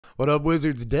What up,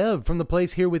 Wizards? Dev from the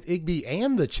place here with Igby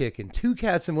and the Chicken. 2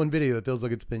 cats in 1 video. It feels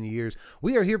like it's been years.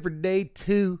 We are here for day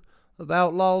 2 of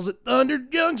Outlaws at Thunder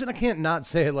Junction. I can't not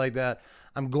say it like that.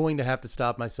 I'm going to have to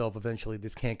stop myself eventually.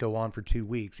 This can't go on for 2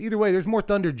 weeks. Either way, there's more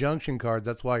Thunder Junction cards.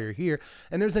 That's why you're here.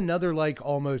 And there's another like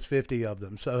almost 50 of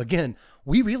them. So again,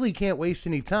 we really can't waste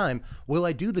any time. Will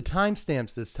I do the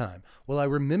timestamps this time? Will I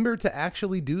remember to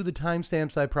actually do the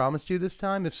timestamps I promised you this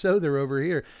time? If so, they're over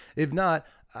here. If not,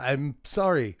 I'm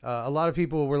sorry. A lot of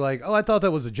people were like, oh, I thought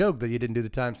that was a joke that you didn't do the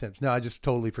timestamps. No, I just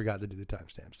totally forgot to do the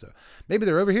timestamps. So maybe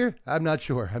they're over here. I'm not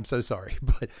sure. I'm so sorry.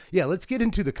 But yeah, let's get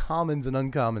into the commons and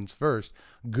uncommons first.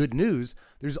 Good news.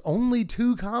 There's only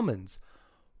 2 commons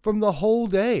from the whole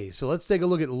day. So let's take a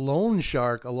look at Loan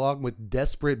Shark along with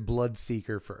Desperate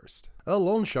Bloodseeker first. Well,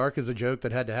 Loan Shark is a joke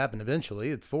that had to happen eventually.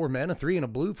 It's 4 mana, 3 and a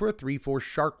blue for a 3/4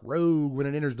 Shark Rogue. When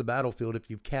it enters the battlefield, if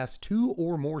you've cast 2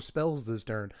 or more spells this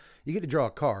turn, you get to draw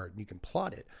a card. You can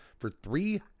plot it for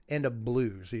 3 and a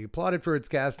blue. So you plot it for its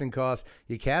casting cost,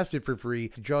 you cast it for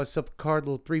free, you draw yourself a card,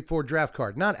 little 3/4 draft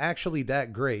card. Not actually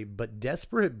that great, but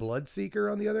Desperate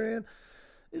Bloodseeker on the other hand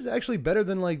is actually better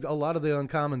than like a lot of the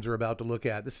uncommons we're about to look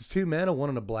at. This is 2 mana, 1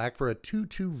 and a black for a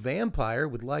 2/2 vampire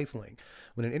with lifelink.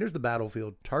 When it enters the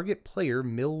battlefield, target player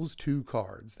mills 2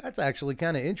 cards. That's actually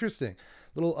kind of interesting.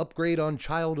 Little upgrade on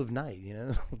Child of Night, you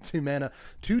know. 2 mana,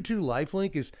 2/2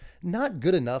 lifelink is not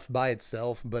good enough by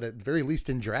itself, but at the very least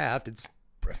in draft, it's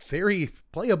a very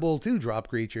playable 2-drop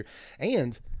creature.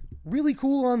 And really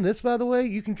cool on this, by the way,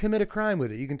 you can commit a crime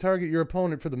with it. You can target your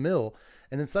opponent for the mill,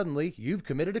 and then suddenly you've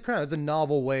committed a crime. It's a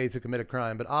novel way to commit a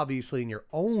crime, but obviously in your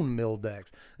own mill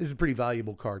decks, this is a pretty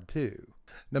valuable card too.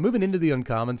 Now moving into the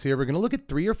uncommons here, we're going to look at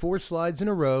 3 or 4 slides in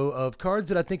a row of cards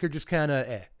that I think are just kind of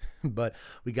but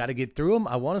we got to get through them.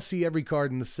 I want to see every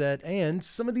card in the set, and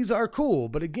some of these are cool,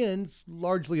 but again, it's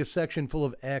largely a section full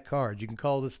of cards. You can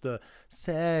call this the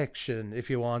section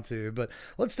if you want to, but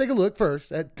let's take a look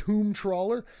first at Tomb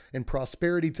Trawler and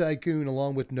Prosperity Tycoon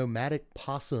along with Nomadic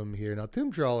Possum here. Now,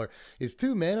 Tomb Trawler is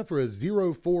 2 mana for a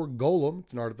 0/4 golem.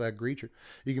 It's an artifact creature.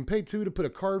 You can pay 2 to put a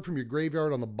card from your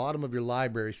graveyard on the bottom of your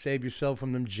library. Save yourself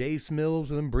from them Jace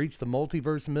mills and them Breach the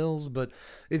Multiverse mills, but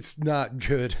it's not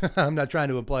good. I'm not trying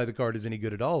to imply the card is any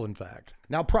good at all, in fact.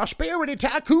 Now, Prosperity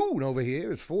Tycoon over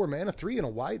here is 4 mana, 3 and a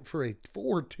white for a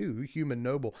 4/2 human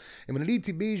noble. And when it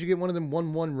ETBs, you get one of them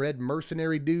 1/1 red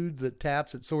mercenary dudes that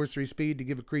taps at sorcery speed to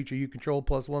give a creature you control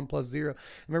 +1/+0.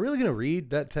 Am I really going to read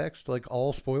that text like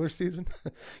all spoiler season?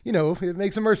 You know, it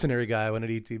makes a mercenary guy when it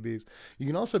ETBs. You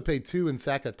can also pay 2 and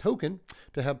sack a token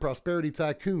to have Prosperity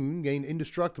Tycoon gain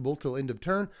indestructible till end of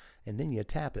turn, and then you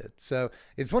tap it. So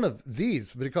it's one of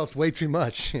these, but it costs way too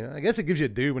much. You know, I guess it gives you a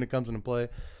dude when it comes into play.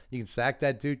 You can sack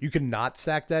that dude. You can not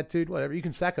sack that dude, whatever. You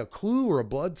can sack a clue or a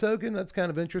blood token. That's kind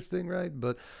of interesting, right?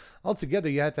 But altogether,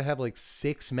 you have to have like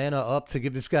 6 mana up to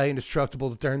give this guy indestructible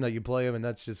the turn that you play him, and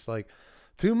that's just like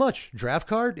too much. Draft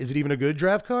card? Is it even a good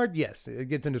draft card? Yes, it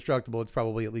gets indestructible. It's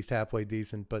probably at least halfway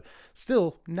decent, but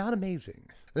still not amazing.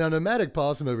 Now, Nomadic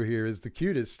Possum over here is the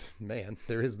cutest. Man,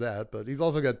 there is that, but he's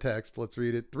also got text. Let's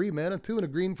read it. 3 mana, 2 and a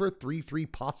green for a 3/3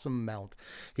 Possum mount.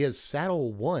 He has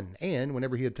Saddle 1, and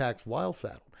whenever he attacks while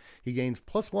saddled, he gains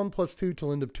 +1/+2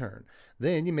 till end of turn.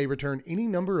 Then you may return any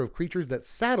number of creatures that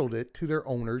saddled it to their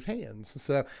owner's hands.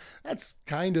 So that's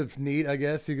kind of neat, I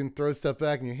guess. You can throw stuff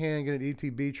back in your hand, get an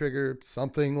ETB trigger,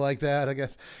 something like that, I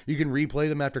guess. You can replay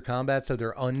them after combat so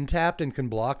they're untapped and can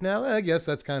block now. I guess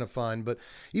that's kind of fun, but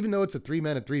even though it's a 3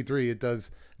 mana 3/3, it does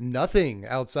nothing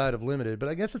outside of limited, but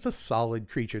I guess it's a solid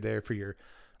creature there for your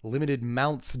limited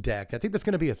mounts deck. I think that's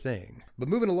going to be a thing. But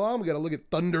moving along, we got to look at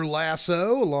Thunder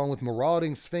Lasso along with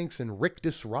Marauding Sphinx and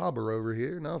Rictus Robber over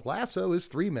here. Now, Lasso is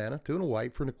 3 mana, 2 and a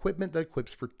white for an equipment that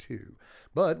equips for 2.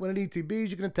 But when it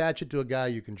ETBs, you can attach it to a guy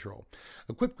you control.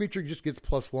 Equipped creature just gets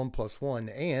 +1/+1,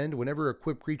 and whenever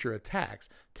equipped creature attacks,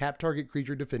 tap target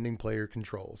creature defending player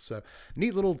controls. So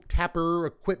neat little tapper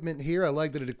equipment here. I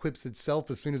like that it equips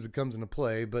itself as soon as it comes into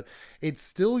play, but it's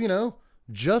still, you know,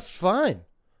 just fine.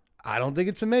 I don't think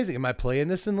it's amazing. Am I playing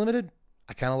this in limited?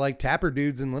 I kind of like tapper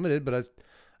dudes in limited, but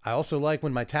I also like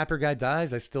when my tapper guy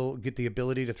dies, I still get the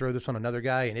ability to throw this on another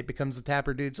guy and it becomes a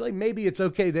tapper dude. So like maybe it's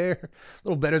okay there. A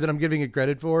little better than I'm giving it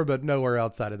credit for, but nowhere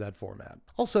outside of that format.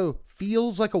 Also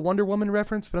feels like a Wonder Woman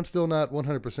reference, but I'm still not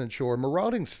 100% sure.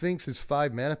 Marauding Sphinx is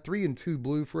 5 mana, 3 and 2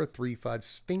 blue for a 3/5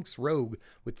 Sphinx Rogue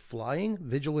with flying,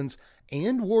 vigilance,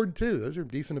 and Ward 2. Those are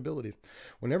decent abilities.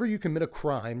 Whenever you commit a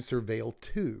crime, surveil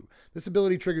 2. This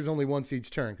ability triggers only once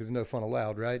each turn because no fun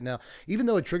allowed, right? Now, even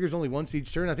though it triggers only once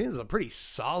each turn, I think this is a pretty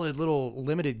solid little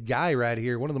limited guy right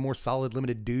here. One of the more solid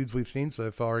limited dudes we've seen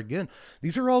so far. Again,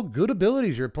 these are all good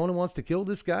abilities. Your opponent wants to kill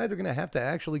this guy, they're going to have to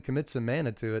actually commit some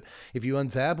mana to it. If you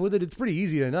untap with it, it's pretty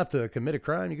easy enough to commit a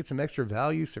crime. You get some extra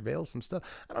value, surveil some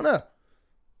stuff. I don't know.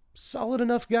 Solid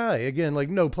enough guy. Again, like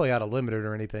no play out of limited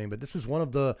or anything, but this is one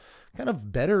of the kind of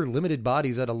better limited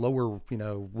bodies at a lower,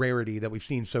 rarity that we've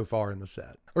seen so far in the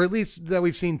set. Or at least that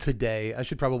we've seen today. I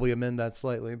should probably amend that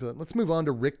slightly, but let's move on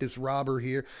to Rictus Robber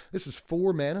here. This is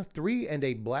 4 mana, 3 and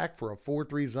a black for a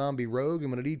 4/3 zombie rogue,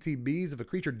 and when it ETBs, if a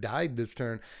creature died this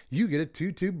turn, you get a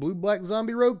 2/2 blue-black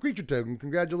zombie rogue creature token.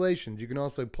 Congratulations. You can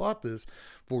also plot this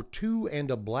for 2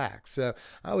 and a black. So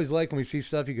I always like when we see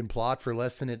stuff you can plot for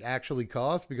less than it actually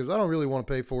costs, because I don't really want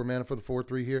to pay 4 mana for the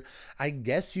 4/3 here. I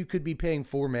guess you could be paying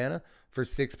 4 mana for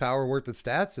 6 power worth of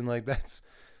stats, and like that's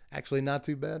actually not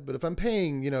too bad. But if I'm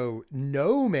paying,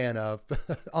 no mana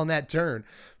on that turn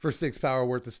for 6 power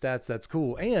worth of stats, that's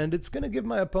cool. And it's going to give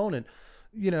my opponent,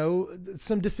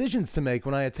 some decisions to make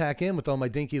when I attack in with all my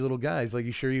dinky little guys. Like,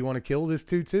 you sure you want to kill this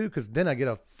 2/2? Because then I get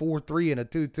a 4/3 and a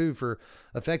 2/2 for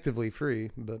effectively free.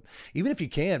 But even if you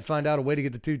can't find out a way to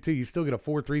get the 2/2, you still get a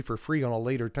 4/3 for free on a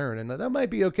later turn. And that might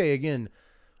be okay. Again,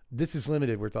 this is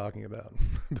limited we're talking about.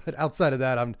 But outside of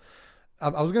that, I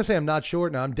was going to say I'm not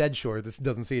short. Now I'm dead short. This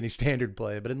doesn't see any standard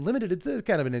play, but in limited, it's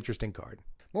kind of an interesting card.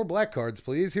 More black cards,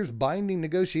 please. Here's Binding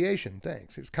Negotiation.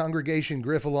 Thanks. Here's Congregation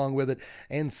Griff along with it,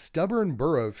 and Stubborn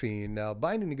Burrow Fiend. Now,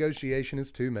 Binding Negotiation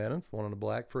is 2 mana. It's 1 and a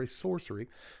black for a sorcery.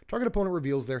 Target opponent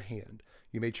reveals their hand.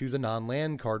 You may choose a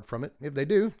non-land card from it. If they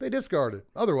do, they discard it.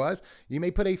 Otherwise, you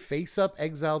may put a face-up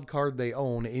exiled card they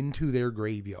own into their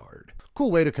graveyard.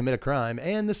 Cool way to commit a crime,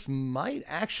 and this might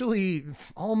actually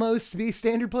almost be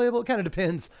standard playable. It kind of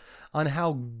depends on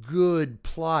how good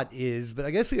plot is, but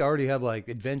I guess we already have like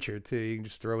adventure too. You can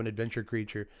just throw an adventure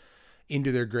creature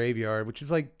into their graveyard, which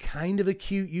is like kind of a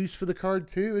cute use for the card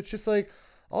too. It's just like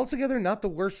altogether not the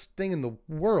worst thing in the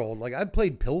world. Like, I've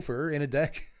played Pilfer in a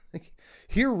deck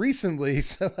here recently,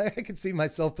 so I can see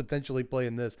myself potentially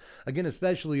playing this again,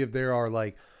 especially if there are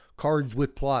like cards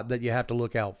with plot that you have to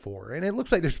look out for, and it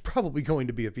looks like there's probably going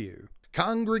to be a few.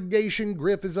 Congregation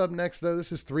Griff is up next, though.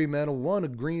 This is 3 mana, 1 a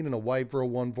green and a white for a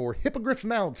 1/4 Hippogriff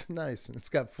Mount. Nice. It's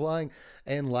got flying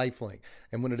and lifelink.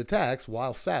 And when it attacks,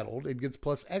 while saddled, it gets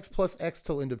 +X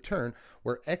till end of turn,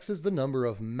 where X is the number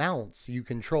of mounts you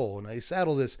control. Now, you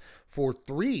saddle this for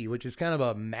 3, which is kind of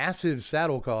a massive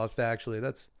saddle cost, actually.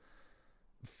 That's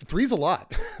 3's a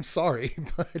lot. I'm sorry,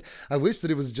 but I wish that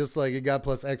it was just like it got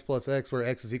 +X, where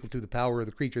X is equal to the power of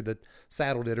the creature that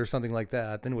saddled it or something like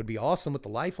that. Then it would be awesome with the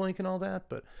lifelink and all that.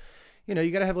 But, you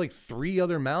got to have like 3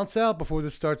 other mounts out before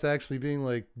this starts actually being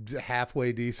like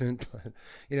halfway decent. But,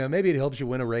 maybe it helps you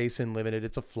win a race in limited.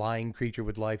 It's a flying creature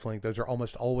with lifelink. Those are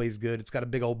almost always good. It's got a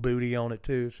big old booty on it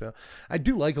too. So I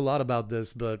do like a lot about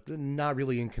this, but not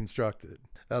really in constructed.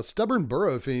 Stubborn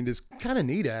Burrow Fiend is kind of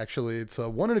neat, actually. It's a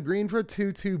 1 and a green for a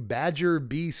 2/2 Badger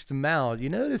Beast Mount. You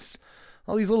notice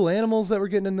all these little animals that we're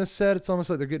getting in this set? It's almost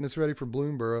like they're getting us ready for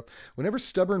Bloomburrow. Whenever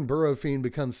Stubborn Burrow Fiend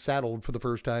becomes saddled for the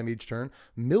first time each turn,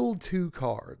 mill 2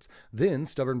 cards. Then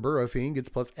Stubborn Burrow Fiend gets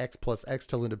 +X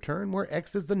till end of turn, where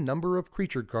X is the number of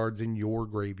creature cards in your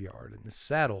graveyard. And this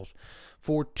saddles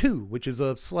for 2, which is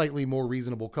a slightly more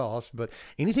reasonable cost, but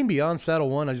anything beyond saddle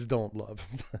 1, I just don't love.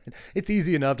 It's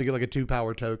easy enough to get like a 2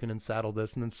 power token and saddle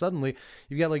this, and then suddenly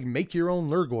you've got like make your own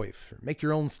Lurgoyf, or make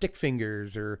your own Stick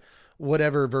Fingers, or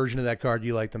whatever version of that card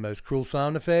you like the most. Cruel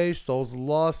Somniphage, Souls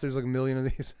Lost. There's like a million of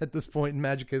these at this point in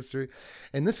Magic history.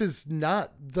 And this is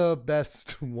not the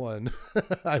best one,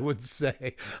 I would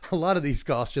say. A lot of these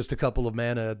cost just a couple of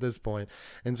mana at this point.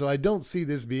 And so I don't see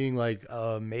this being like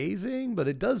amazing, but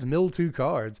it does mill 2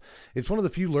 cards. It's one of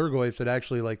the few Lurgoyfs that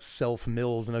actually like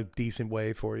self-mills in a decent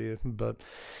way for you.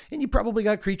 And you probably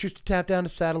got creatures to tap down to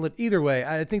saddle it. Either way,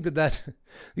 I think that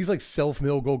these like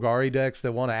self-mill Golgari decks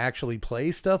that want to actually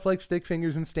play stuff like Stick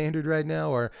Fingers in Standard right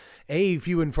now are A,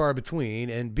 few and far between,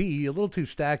 and B, a little too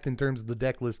stacked in terms of the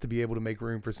deck list to be able to make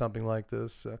room for something like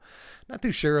this. So not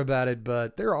too sure about it,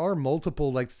 but there are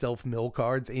multiple like self-mill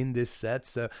cards in this set.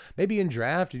 So maybe in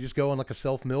draft, you just go on like a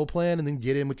self-mill plan and then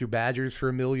get in with your Badgers for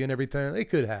 1 million every turn. It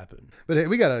could happen. But hey,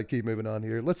 we got to keep moving on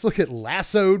here. Let's look at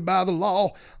Lassoed by the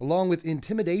Law, along with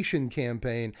Intimidation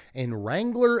Campaign and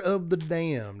Wrangler of the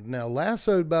Damned. Now,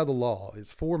 Lassoed by the Law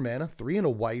is 4 mana, 3 and a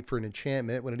white for an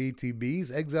enchantment. When it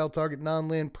ETBs, exile target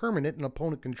non-land permanent an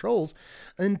opponent controls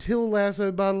until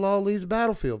Lassoed by the Law leaves the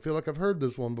battlefield. Feel like I've heard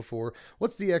this one before.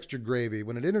 What's the extra gravy?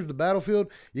 When it enters the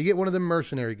battlefield, you get one of them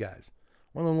mercenary guys.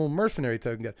 One of the little mercenary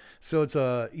token guys. So it's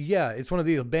yeah, it's one of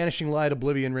these Banishing Light,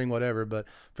 Oblivion Ring, whatever. But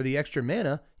for the extra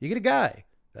mana, you get a guy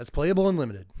that's playable and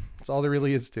limited. That's all there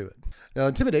really is to it. Now,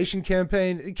 Intimidation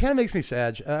Campaign, it kind of makes me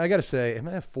sad. I gotta say, am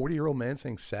I a 40-year-old man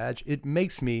saying sad? It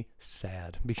makes me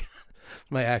sad because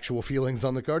my actual feelings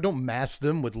on the card. Don't mask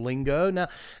them with lingo. Now,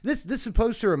 this is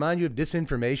supposed to remind you of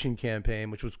Disinformation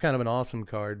Campaign, which was kind of an awesome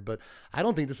card, but I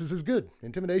don't think this is as good.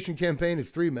 Intimidation Campaign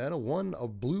is 3 mana, 1 a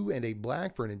blue and a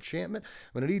black for an enchantment.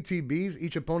 When it ETBs,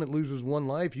 each opponent loses 1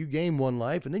 life, you gain 1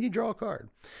 life, and then you draw a card.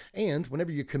 And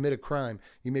whenever you commit a crime,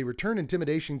 you may return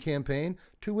Intimidation Campaign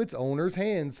to its owner's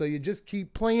hand. So you just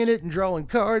keep playing it and drawing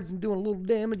cards and doing a little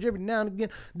damage every now and again.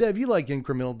 Dev, you like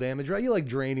incremental damage, right? You like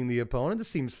draining the opponent. This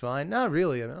seems fine. Not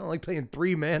really. I don't like paying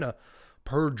 3 mana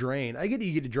per drain. I get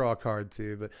you get to draw a card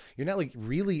too, but you're not like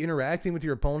really interacting with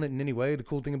your opponent in any way. The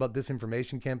cool thing about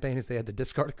Disinformation Campaign is they had to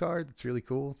discard a card. That's really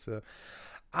cool. So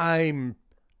I'm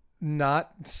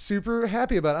not super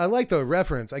happy about it. I like the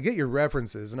reference. I get your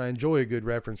references, and I enjoy a good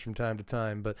reference from time to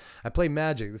time, but I play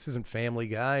Magic. This isn't Family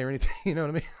Guy or anything, you know what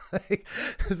I mean? Like,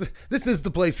 this is the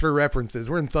place for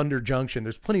references. We're in Thunder Junction.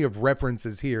 There's plenty of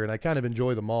references here, and I kind of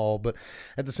enjoy them all, but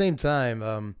at the same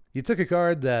time, you took a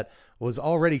card that was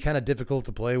already kind of difficult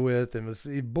to play with and was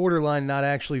borderline not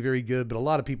actually very good, but a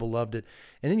lot of people loved it,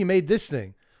 and then you made this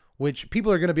thing, which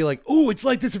people are going to be like, oh, it's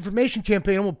like Disinformation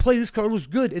Campaign. I'm going to play this card. It looks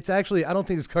good. It's actually, I don't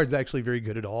think this card's actually very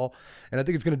good at all. And I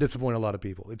think it's going to disappoint a lot of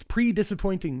people. It's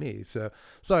pre-disappointing me. So,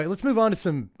 sorry, let's move on to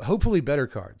some hopefully better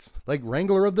cards. Like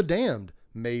Wrangler of the Damned,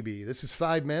 maybe. This is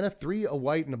 5 mana, 3 a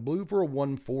white and a blue for a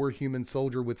 1/4 human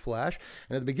soldier with flash.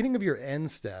 And at the beginning of your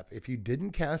end step, if you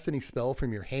didn't cast any spell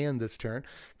from your hand this turn,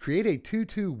 create a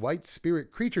 2/2 white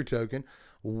spirit creature token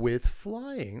with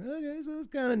flying. Okay, so it's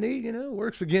kind of neat, you know.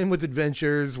 Works again with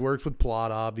adventures, works with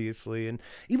plot, obviously, and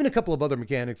even a couple of other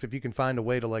mechanics if you can find a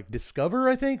way to, like, discover,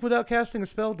 I think, without casting a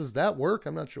spell. Does that work?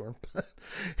 I'm not sure. But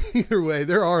either way,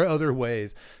 there are other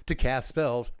ways to cast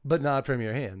spells, but not from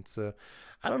your hand. So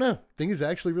I don't know. I think it's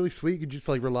actually really sweet. You could just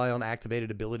like rely on activated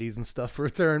abilities and stuff for a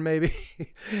turn maybe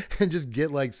and just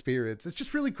get like spirits. It's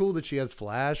just really cool that she has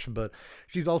flash, but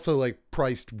she's also like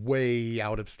priced way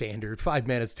out of standard. 5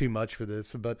 mana is too much for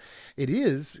this, but it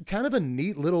is kind of a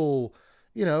neat little,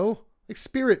 you know, like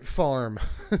spirit farm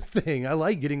thing. I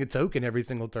like getting a token every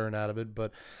single turn out of it,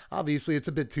 but obviously it's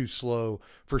a bit too slow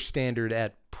for standard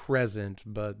at present,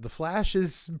 but the flash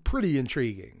is pretty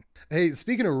intriguing. Hey,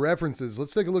 speaking of references,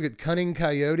 let's take a look at Cunning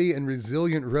Coyote and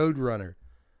Resilient Roadrunner.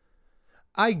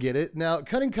 I get it. Now,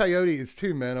 Cunning Coyote is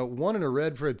 2 mana, 1 and a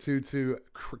red for a 2/2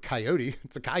 coyote.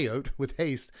 It's a coyote with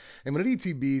haste. And when it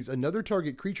ETBs, another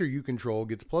target creature you control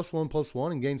gets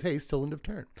 +1/+1 and gains haste till end of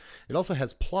turn. It also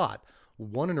has plot,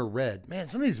 1 and a red. Man,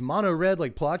 some of these mono red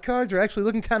like plot cards are actually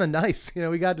looking kind of nice. You know,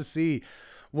 we got to see,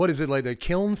 what is it, like the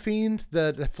Kiln Fiend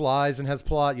that flies and has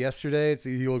plot yesterday.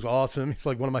 He looks awesome. He's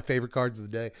like one of my favorite cards of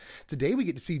the day. Today we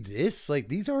get to see this. Like,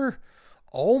 these are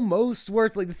almost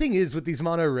worth, like, the thing is with these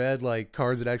mono red like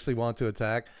cards that actually want to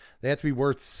attack, they have to be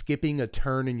worth skipping a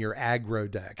turn in your aggro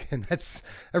deck, and that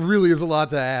really is a lot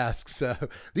to ask. So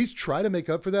these try to make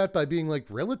up for that by being like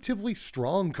relatively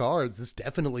strong cards. This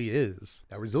definitely is.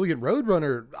 Now, Resilient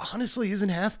Roadrunner honestly isn't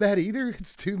half bad either.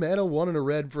 It's 2 mana, 1 and a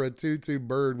red for a 2/2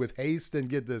 bird with haste, and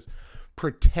get this,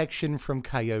 protection from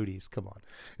coyotes. Come on.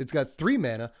 It's got 3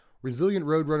 mana. Resilient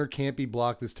Roadrunner can't be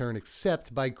blocked this turn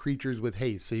except by creatures with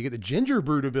haste. So you get the Ginger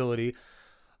Brood ability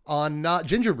on not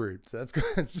Ginger Brood. So that's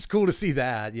it's just cool to see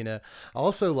that, you know. I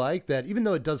also like that even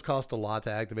though it does cost a lot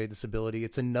to activate this ability,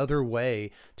 it's another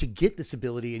way to get this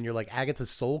ability in your like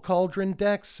Agatha's Soul Cauldron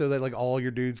decks so that like all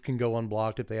your dudes can go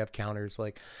unblocked if they have counters.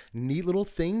 Like, neat little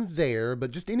thing there,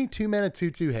 but just any 2 mana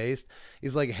 2/2 haste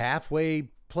is like halfway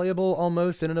playable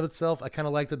almost in and of itself. I kind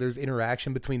of like that there's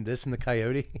interaction between this and the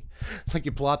coyote. It's like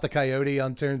you plot the coyote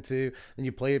on turn 2, then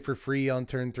you play it for free on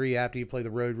turn 3 after you play the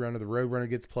Roadrunner. The Roadrunner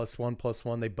gets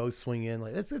 +1/+1. They both swing in.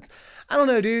 Like, it's I don't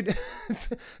know, dude.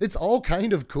 It's all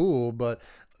kind of cool, but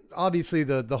obviously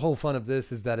the whole fun of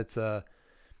this is that it's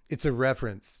a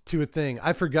reference to a thing.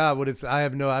 I forgot what it's.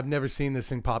 I've never seen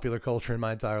this in popular culture in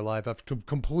my entire life. I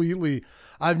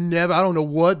don't know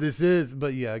what this is,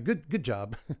 but yeah, good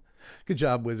job. Good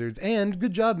job, Wizards, and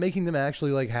good job making them actually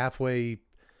like halfway,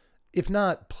 if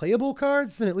not playable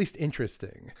cards, then at least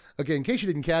interesting. Okay, in case you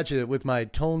didn't catch it with my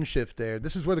tone shift there,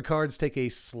 this is where the cards take a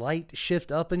slight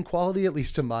shift up in quality, at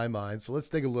least to my mind. So let's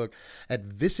take a look at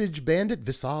Visage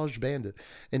Bandit,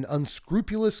 an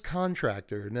unscrupulous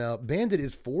contractor. Now, Bandit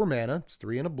is 4 mana, it's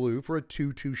 3 and a blue for a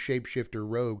 2/2 shapeshifter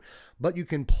rogue, but you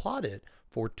can plot it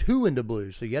for 2 into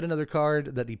blue. So yet another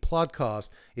card that the plot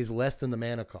cost is less than the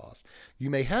mana cost. You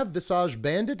may have Visage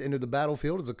Bandit enter the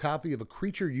battlefield as a copy of a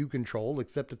creature you control,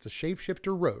 except it's a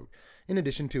shapeshifter rogue, in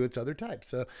addition to its other types.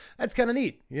 So that's kind of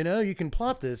neat. You know, you can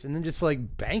plot this and then just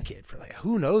like bank it for like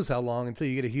who knows how long until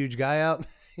you get a huge guy out.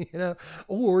 You know,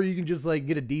 or you can just like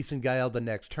get a decent guy out the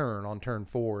next turn on turn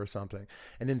 4 or something,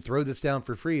 and then throw this down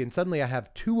for free. And suddenly I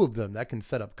have 2 of them that can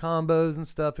set up combos and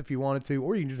stuff if you wanted to,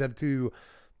 or you can just have 2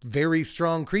 very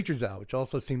strong creatures out, which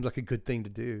also seems like a good thing to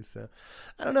do. So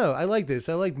I don't know. I like this.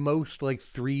 I like most like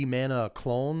 3 mana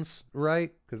clones,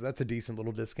 right? Because that's a decent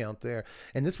little discount there.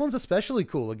 And this one's especially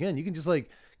cool. Again, you can just like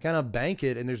kind of bank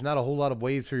it, and there's not a whole lot of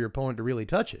ways for your opponent to really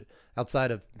touch it outside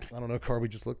of, I don't know, card we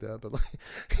just looked at, but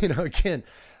like, you know, again,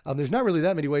 there's not really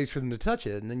that many ways for them to touch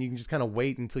it. And then you can just kind of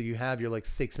wait until you have your like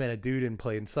 6 mana dude in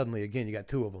play, and suddenly again, you got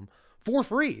 2 of them for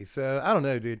free. So I don't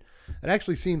know, dude. It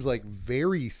actually seems like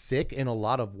very sick in a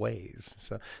lot of ways.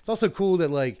 So it's also cool that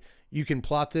like you can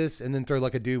plot this and then throw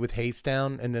like a dude with haste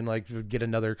down and then like get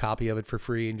another copy of it for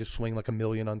free and just swing like a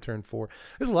million on turn 4.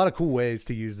 There's a lot of cool ways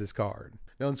to use this card.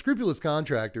 Now, Unscrupulous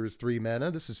Contractor is 3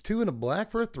 mana. This is 2 and a black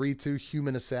for a 3/2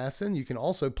 human assassin. You can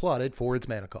also plot it for its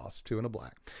mana cost, 2 and a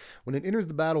black. When it enters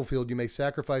the battlefield, you may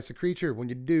sacrifice a creature. When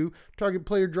you do, target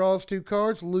player draws 2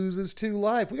 cards, loses 2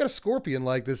 life. We got a Scorpion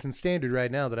like this in Standard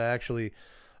right now that I actually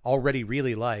already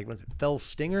really like. What is it? Fell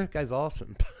Stinger? That guy's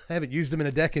awesome. I haven't used him in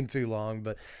a deck in too long,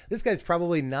 but this guy's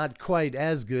probably not quite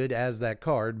as good as that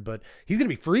card, but he's going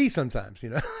to be free sometimes, you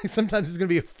know? Sometimes it's going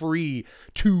to be a free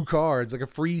 2 cards, like a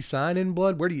free sign in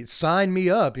blood. Where do you sign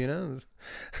me up, you know?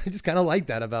 I just kind of like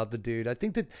that about the dude. I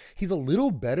think that he's a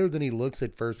little better than he looks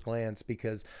at first glance,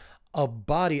 because a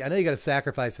body, I know you got to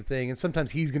sacrifice a thing, and sometimes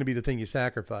he's going to be the thing you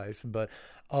sacrifice, but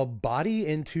a body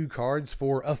and 2 cards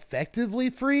for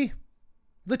effectively free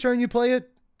the turn you play it,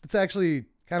 it's actually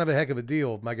kind of a heck of a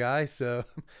deal, my guy. So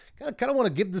kind of want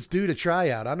to give this dude a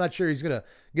tryout. I'm not sure he's going to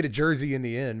get a jersey in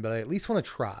the end, but I at least want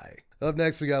to try. Up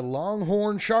next, we got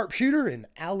Longhorn Sharpshooter and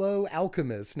Aloe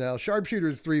Alchemist. Now, Sharpshooter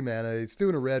is 3 mana. It's 2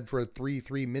 and a red for a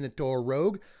 3/3 Minotaur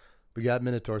Rogue. We got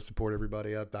Minotaur support,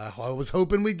 everybody. I was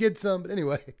hoping we'd get some, but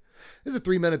anyway. This is a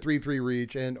 3 mana 3/3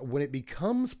 reach, and when it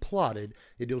becomes plotted,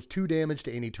 it deals 2 damage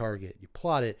to any target. You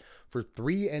plot it for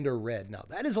 3 and a red. Now,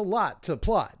 that is a lot to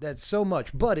plot. That's so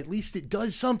much, but at least it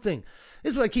does something.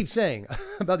 This is what I keep saying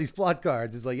about these plot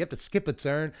cards. It's like you have to skip a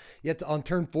turn. You have to, on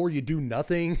turn 4, you do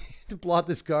nothing to plot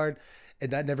this card. And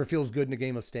that never feels good in a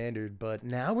game of Standard. But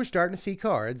now we're starting to see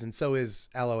cards, and so is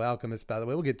Aloe Alchemist, by the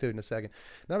way. We'll get to it in a second.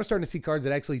 Now we're starting to see cards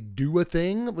that actually do a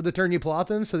thing with the turn you plot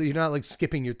them, so that you're not like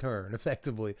skipping your turn,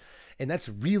 effectively. And that's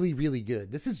really, really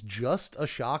good. This is just a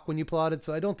shock when you plot it,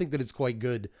 so I don't think that it's quite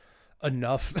good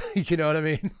enough. You know what I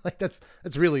mean? Like that's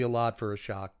really a lot for a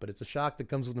shock, but it's a shock that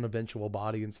comes with an eventual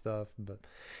body and stuff. But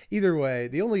either way,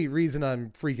 the only reason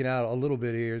I'm freaking out a little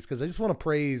bit here is because I just want to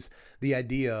praise the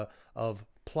idea of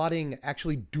plotting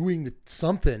actually doing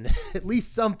something, at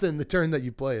least something, the turn that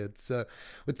you play it. So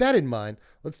with that in mind,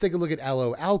 let's take a look at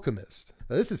Aloe Alchemist.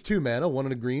 Now, this is 2 mana, 1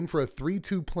 and a green for a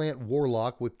 3/2 plant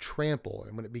warlock with trample.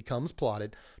 And when it becomes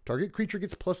plotted, target creature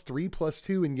gets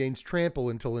 +3/+2 and gains trample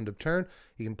until end of turn.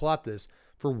 You can plot this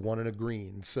for 1 and a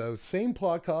green. So same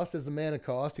plot cost as the mana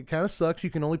cost. It kind of sucks.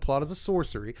 You can only plot as a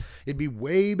sorcery. It'd be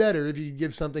way better if you could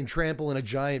give something trample and a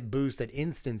giant boost at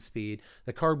instant speed.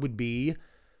 The card would be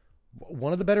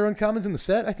one of the better uncommons in the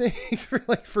set, I think,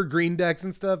 for green decks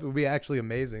and stuff. It would be actually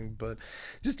amazing. But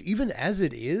just even as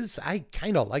it is, I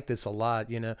kind of like this a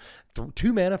lot. You know,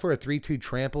 2 mana for a 3/2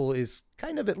 trample is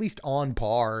kind of at least on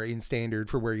par in Standard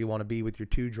for where you want to be with your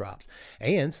 2 drops.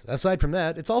 And aside from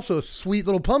that, it's also a sweet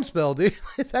little pump spell, dude.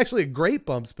 It's actually a great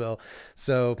pump spell.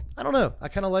 So I don't know. I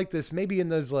kind of like this. Maybe in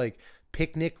those like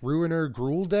Picnic, Ruiner,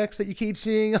 Gruul decks that you keep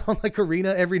seeing on like Arena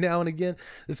every now and again.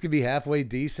 This could be halfway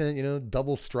decent, you know,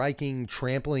 double striking,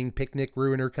 trampling Picnic,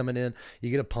 Ruiner coming in.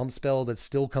 You get a pump spell that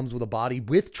still comes with a body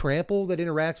with trample that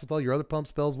interacts with all your other pump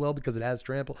spells well because it has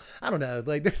trample. I don't know,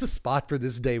 like there's a spot for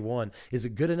this day 1. Is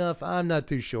it good enough? I'm not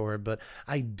too sure, but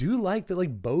I do like that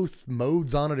like both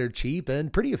modes on it are cheap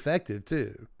and pretty effective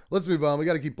too. Let's move on. We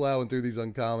got to keep plowing through these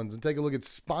uncommons and take a look at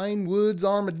Spinewood's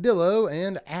Armadillo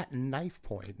and At Knife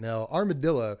Point. Now,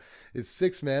 Armadillo is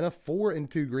 6 mana, 4 and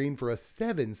 2 green for a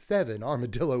 7/7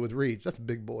 Armadillo with reach. That's a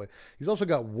big boy. He's also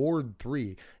got Ward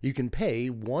 3. You can pay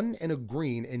 1 and a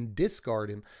green and discard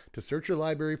him to search your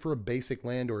library for a basic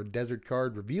land or a desert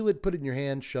card, reveal it, put it in your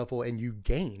hand, shuffle, and you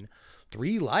gain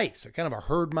 3 life. So kind of a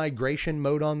herd migration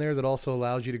mode on there that also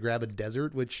allows you to grab a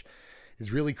desert, which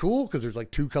is really cool because there's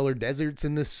like 2 color deserts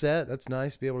in this set. That's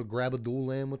nice to be able to grab a dual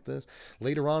land with this.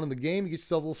 Later on in the game, you get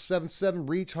yourself a little 7/7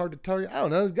 reach, hard to target. I don't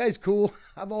know, the guy's cool.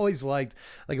 I've always liked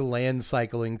like land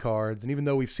cycling cards, and even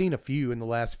though we've seen a few in the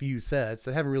last few sets,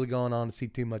 I haven't really gone on to see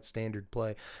too much standard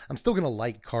play. I'm still gonna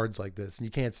like cards like this, and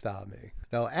you can't stop me.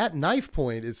 Now at knife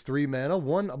point is 3 mana,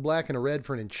 1 a black and a red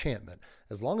for an enchantment.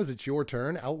 As long as it's your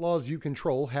turn, outlaws you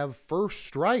control have first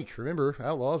strike. Remember,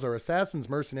 outlaws are assassins,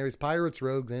 mercenaries, pirates,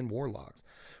 rogues, and warlocks.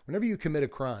 Whenever you commit a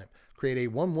crime, create a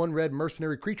 1/1 red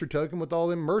mercenary creature token with all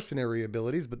them mercenary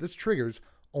abilities, but this triggers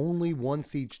only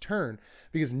once each turn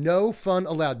because no fun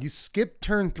allowed. You skip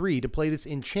turn 3 to play this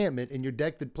enchantment in your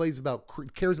deck that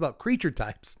cares about creature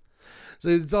types. So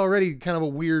it's already kind of a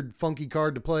weird, funky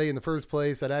card to play in the first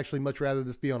place. I'd actually much rather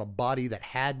this be on a body that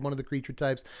had one of the creature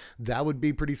types. That would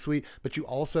be pretty sweet. But you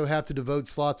also have to devote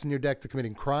slots in your deck to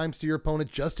committing crimes to your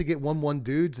opponent just to get 1/1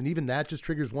 dudes. And even that just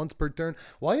triggers once per turn.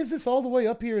 Why is this all the way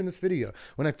up here in this video?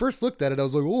 When I first looked at it, I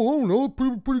was like, oh no,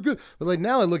 pretty good. But like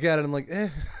now I look at it, I'm like,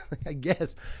 I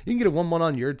guess. You can get a 1/1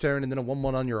 on your turn and then a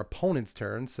 1/1 on your opponent's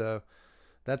turn. So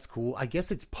that's cool. I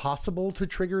guess it's possible to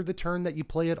trigger the turn that you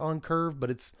play it on curve,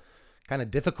 but it's kind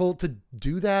of difficult to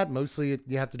do that. Mostly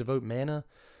you have to devote mana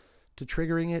to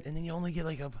triggering it, and then you only get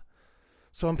like a...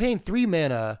 So I'm paying 3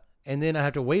 mana, and then I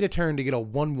have to wait a turn to get a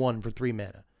 1/1 for 3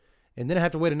 mana. And then I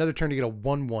have to wait another turn to get a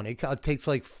 1/1. It takes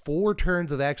like 4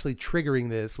 turns of actually triggering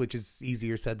this, which is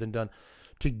easier said than done,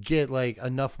 to get like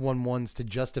enough 1/1s to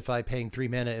justify paying 3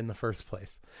 mana in the first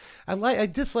place. I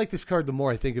dislike this card the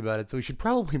more I think about it, so we should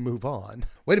probably move on.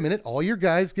 Wait a minute, all your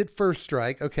guys get first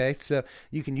strike. Okay, so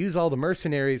you can use all the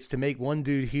mercenaries to make one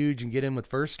dude huge and get in with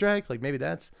first strike. Like maybe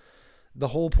that's the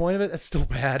whole point of it. That's still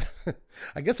bad.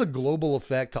 I guess a global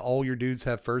effect to all your dudes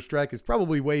have first strike is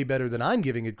probably way better than I'm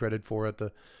giving it credit for at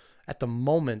the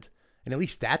moment. And at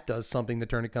least that does something the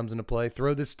turn it comes into play.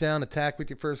 Throw this down, attack with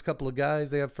your first couple of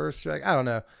guys. They have first strike. I don't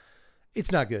know.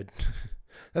 It's not good.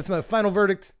 That's my final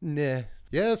verdict. Nah.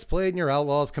 Yes, play it in your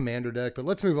Outlaws commander deck, but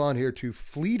let's move on here to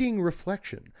Fleeting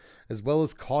Reflection, as well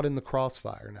as Caught in the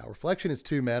Crossfire. Now, Reflection is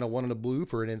 2 mana, 1 and a blue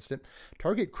for an instant.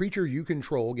 Target creature you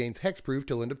control gains hexproof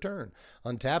till end of turn.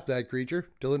 Untap that creature.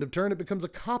 Till end of turn, it becomes a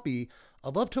copy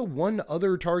of up to 1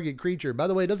 other target creature. By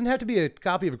the way, it doesn't have to be a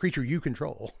copy of a creature you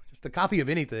control. Just a copy of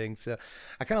anything. So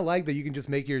I kind of like that you can just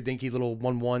make your dinky little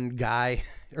 1/1 guy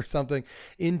or something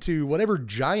into whatever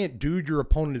giant dude your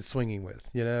opponent is swinging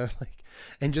with, you know, like,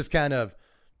 and just kind of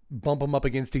bump them up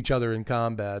against each other in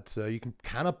combat. So you can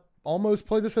kind of almost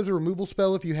play this as a removal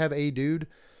spell if you have a dude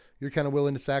you're kind of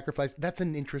willing to sacrifice. That's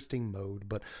an interesting mode.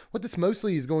 But what this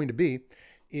mostly is going to be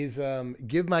is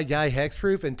give my guy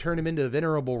hexproof and turn him into a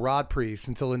Venerable Rod Priest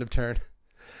until end of turn,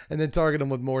 and then target him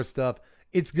with more stuff.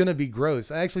 It's going to be gross.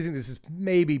 I actually think this is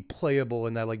maybe playable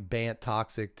in that like Bant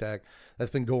Toxic deck that's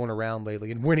been going around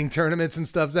lately and winning tournaments and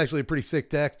stuff. It's actually a pretty sick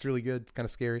deck. It's really good. It's kind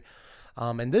of scary.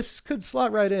 And this could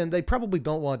slot right in. They probably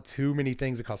don't want too many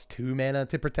things that cost 2 mana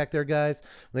to protect their guys.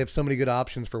 They have so many good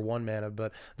options for 1 mana,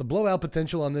 but the blowout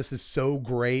potential on this is so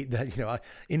great that, you know, I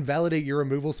invalidate your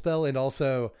removal spell, and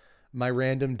also my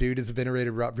random dude is a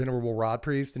Venerable Rod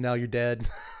Priest, and now you're dead.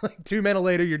 Like 2 mana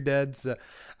later, you're dead. So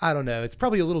I don't know. It's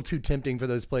probably a little too tempting for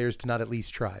those players to not at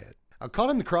least try it.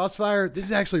 Caught in the Crossfire, this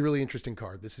is actually a really interesting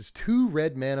card. This is 2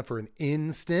 red mana for an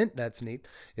instant. That's neat.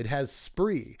 It has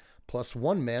Spree. Plus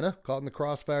 1 mana, Caught in the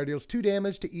Crossfire deals 2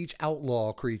 damage to each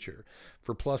outlaw creature.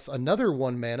 For plus another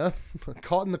 1 mana,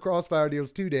 Caught in the Crossfire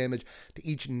deals 2 damage to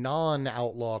each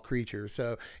non-outlaw creature.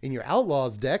 So in your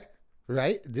Outlaws deck,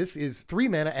 right, this is 3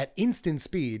 mana at instant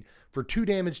speed for 2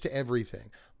 damage to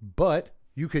everything. But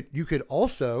you could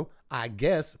also, I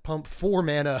guess, pump 4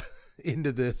 mana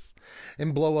into this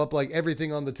and blow up like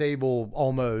everything on the table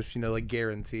almost, you know, like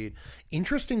guaranteed.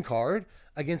 Interesting card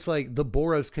against like the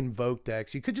Boros Convoke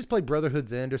decks. You could just play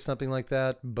Brotherhood's End or something like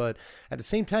that, but at the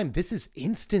same time, this is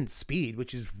instant speed,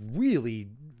 which is really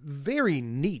very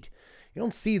neat. You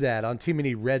don't see that on too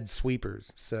many red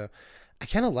sweepers. So I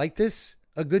kind of like this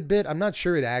a good bit. I'm not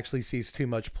sure it actually sees too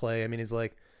much play. I mean, it's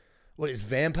like, what is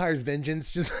Vampire's Vengeance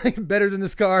just like better than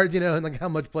this card, you know? And like, how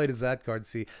much play does that card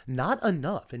see? Not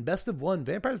enough. In best of 1,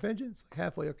 Vampire's Vengeance, like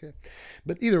halfway okay.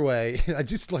 But either way, I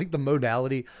just like the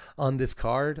modality on this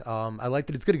card. I like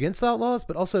that it's good against Outlaws,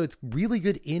 but also it's really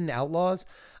good in Outlaws.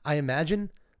 I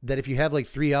imagine that if you have like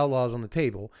 3 Outlaws on the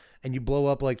table and you blow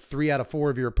up like 3 out of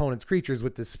 4 of your opponent's creatures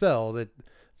with this spell, that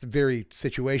it's very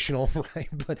situational, right?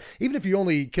 But even if you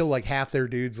only kill like half their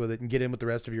dudes with it and get in with the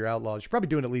rest of your Outlaws, you're probably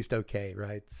doing at least okay,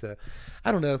 right? So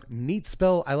I don't know. Neat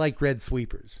spell. I like red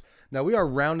sweepers. Now we are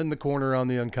rounding the corner on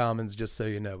the uncommons, just so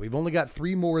you know. We've only got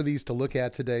 3 more of these to look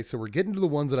at today, so we're getting to the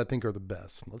ones that I think are the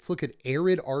best. Let's look at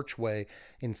Arid Archway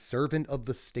and Servant of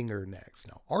the Stinger next.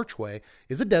 Now, Archway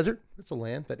is a desert. It's a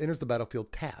land that enters the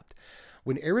battlefield tapped.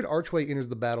 When Arid Archway enters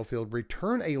the battlefield,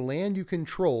 return a land you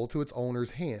control to its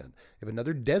owner's hand. If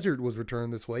another desert was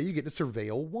returned this way, you get to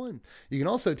surveil 1. You can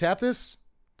also tap this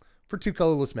for 2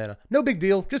 colorless mana. No big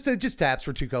deal. Just taps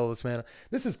for 2 colorless mana.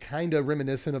 This is kind of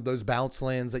reminiscent of those bounce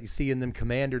lands that you see in them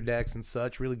commander decks and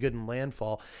such. Really good in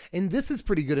landfall. And this is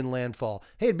pretty good in landfall.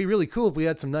 Hey, it'd be really cool if we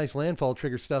had some nice landfall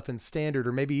trigger stuff in standard,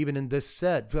 or maybe even in this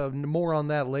set. More on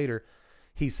that later.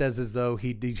 He says as though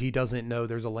he doesn't know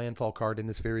there's a landfall card in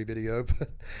this very video. But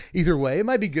either way, it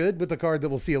might be good with the card that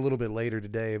we'll see a little bit later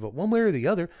today. But one way or the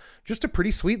other, just a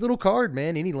pretty sweet little card,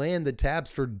 man. Any land that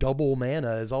taps for double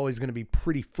mana is always going to be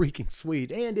pretty freaking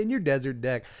sweet. And in your desert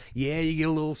deck, yeah, you get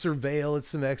a little surveil, it's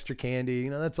some extra candy. You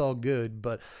know, that's all good.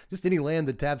 But just any land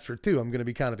that taps for 2, I'm going to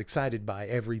be kind of excited by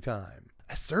every time.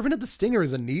 A Servant of the Stinger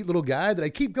is a neat little guy that I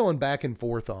keep going back and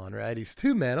forth on, right? He's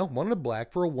 2 mana, 1 and a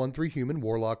black for a 1/3 human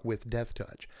warlock with Death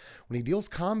Touch. When he deals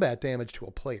combat damage to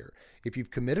a player, if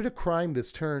you've committed a crime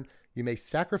this turn, you may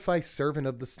sacrifice Servant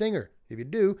of the Stinger. If you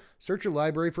do, search your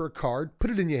library for a card,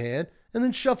 put it in your hand, and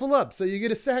then shuffle up so you get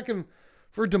to sack him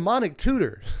for a demonic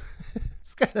tutor.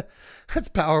 That's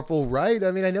powerful, right?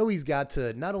 I mean, I know he's got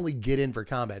to not only get in for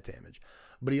combat damage,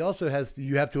 but he also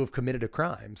you have to have committed a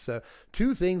crime. So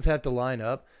 2 things have to line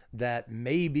up that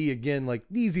may be, again, like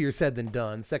easier said than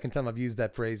done. Second time I've used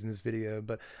that phrase in this video,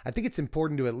 but I think it's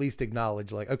important to at least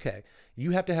acknowledge, like, okay,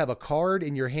 you have to have a card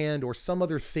in your hand or some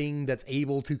other thing that's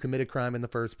able to commit a crime in the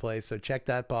first place. So check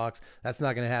that box. That's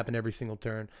not going to happen every single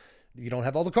turn. You don't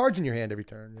have all the cards in your hand every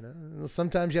turn, you know.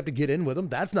 Sometimes you have to get in with them.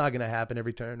 That's not going to happen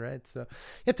every turn, right? So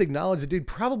you have to acknowledge the dude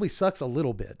probably sucks a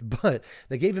little bit, but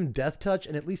they gave him Death Touch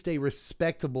and at least a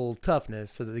respectable toughness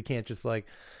so that they can't just like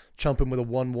chump him with a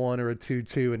 1/1 or a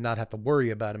 2/2 and not have to worry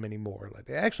about him anymore. Like,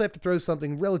 they actually have to throw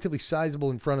something relatively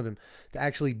sizable in front of him to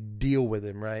actually deal with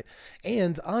him, right?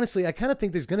 And honestly, I kind of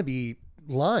think there's going to be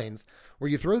lines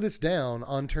where you throw this down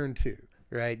on turn 2.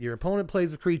 Right, your opponent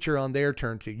plays a creature on their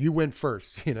turn 2. You went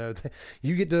first. You know,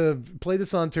 you get to play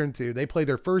this on turn 2. They play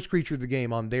their first creature of the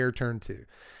game on their turn 2.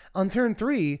 On turn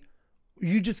 3,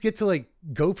 you just get to like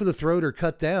go for the throat or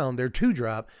cut down their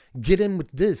 2-drop, get in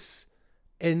with this,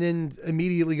 and then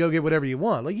immediately go get whatever you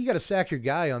want. Like, you got to sack your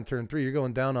guy on turn 3. You're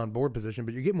going down on board position,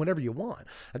 but you're getting whatever you want.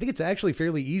 I think it's actually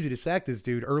fairly easy to sack this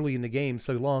dude early in the game,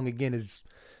 so long, again, as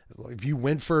if you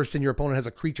went first and your opponent has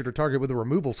a creature to target with a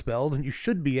removal spell, then you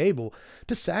should be able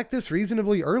to sack this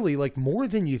reasonably early, like more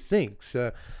than you think.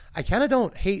 So I kind of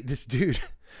don't hate this dude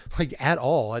like at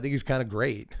all. I think he's kind of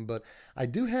great. But I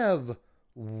do have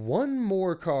one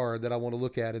more card that I want to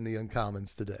look at in the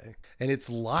uncommons today, and it's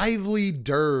Lively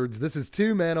Dirge. This is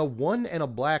 2 mana, 1 and a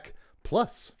black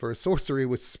plus for a sorcery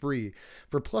with Spree.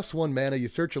 For +1 mana, you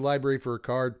search your library for a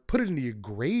card, put it into your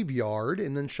graveyard,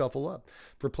 and then shuffle up.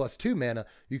 For +2 mana,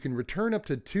 you can return up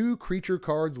to 2 creature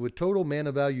cards with total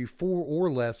mana value 4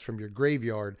 or less from your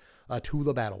graveyard to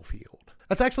the battlefield.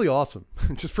 That's actually awesome.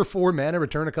 Just for 4 mana,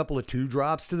 return a couple of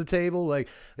 2-drops to the table. Like,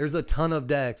 there's a ton of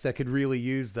decks that could really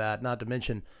use that, not to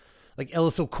mention like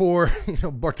Elisal Core, you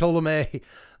know, Bartolome,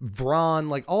 Vron,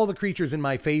 like all the creatures in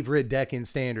my favorite deck in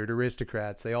Standard,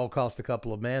 Aristocrats. They all cost a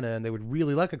couple of mana, and they would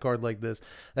really like a card like this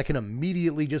that can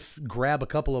immediately just grab a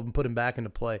couple of them, put them back into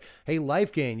play. Hey,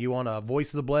 life gain, you want a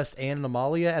Voice of the Blessed and an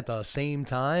Amalia at the same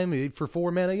time for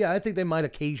 4 mana? Yeah, I think they might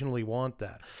occasionally want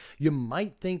that. You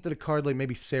might think that a card like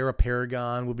maybe Sarah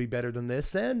Paragon would be better than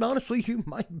this, and honestly, you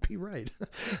might be right.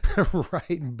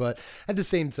 Right, but at the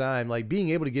same time, like being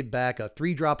able to get back a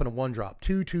 3-drop and a 1-drop,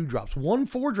 2 2-drops, 1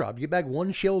 4-drop, you get back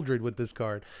 1 Sheldred with this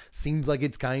card, seems like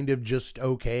it's kind of just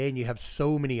okay, and you have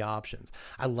so many options.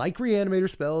 I like reanimator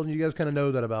spells, and you guys kind of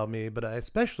know that about me, but I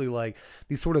especially like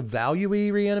these sort of value-y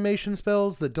reanimation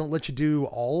spells that don't let you do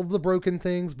all of the broken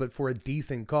things, but for a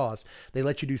decent cost. They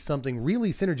let you do something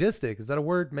really synergistic. Is that a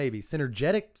word? Maybe.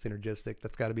 Synergetic? Synergistic.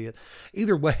 That's got to be it.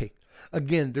 Either way,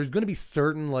 again, there's going to be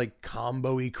certain like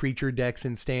combo-y creature decks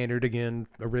in Standard, again,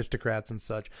 Aristocrats and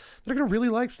such, that are going to really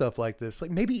like stuff like this.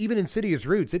 Like maybe even Insidious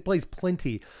Roots. It plays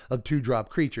plenty of 2-drop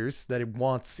creatures that it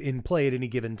wants in play at any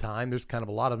given time. There's kind of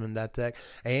a lot of them in that deck,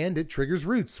 and it triggers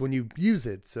Roots when you use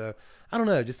it. So I don't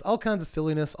know, just all kinds of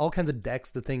silliness, all kinds of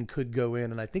decks the thing could go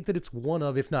in, and I think that it's one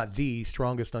of, if not the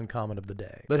strongest uncommon of the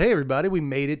day. But hey everybody, we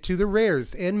made it to the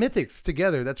rares and mythics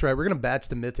together. That's right, we're going to batch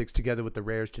the mythics together with the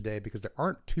rares today because there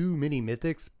aren't too many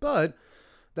mythics, but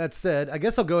that said, I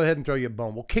guess I'll go ahead and throw you a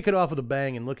bone. We'll kick it off with a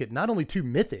bang and look at not only 2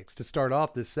 mythics to start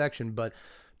off this section, but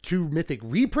 2 mythic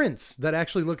reprints that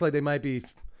actually look like they might be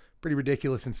pretty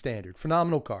ridiculous in standard.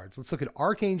 Phenomenal cards. Let's look at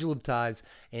Archangel of Tides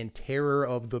and Terror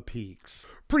of the Peaks.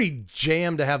 Pretty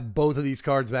jammed to have both of these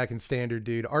cards back in standard,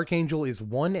 dude. Archangel is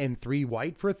 1 and 3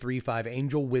 white for a 3/5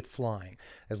 angel with flying.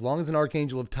 As long as an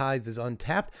Archangel of Tides is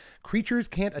untapped, creatures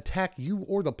can't attack you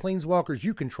or the planeswalkers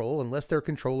you control unless their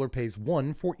controller pays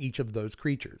 1 for each of those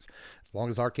creatures. As long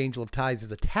as Archangel of Tides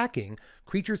is attacking,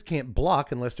 creatures can't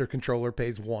block unless their controller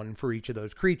pays 1 for each of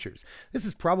those creatures. This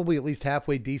is probably at least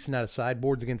halfway decent out of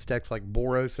sideboards against decks like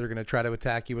Boros that are going to try to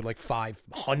attack you with like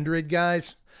 500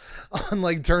 guys on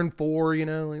like turn 4, you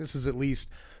know. Like, this is at least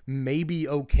maybe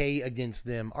okay against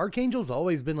them. Archangel's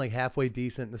always been like halfway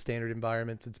decent in the standard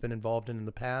environments it's been involved in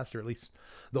the past, or at least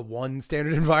the one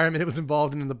standard environment it was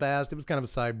involved in the past. It was kind of a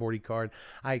sideboardy card.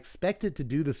 I expect it to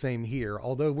do the same here,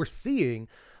 although we're seeing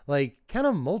like kind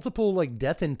of multiple like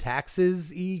Death and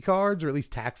Taxes cards, or at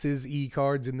least Taxes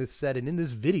cards in this set and in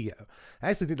this video.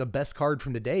 I actually think the best card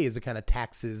from today is a kind of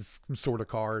Taxes sort of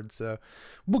card, so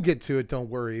we'll get to it, don't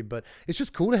worry. But it's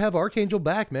just cool to have Archangel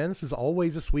back, man. This is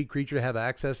always a sweet creature to have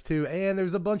access to, and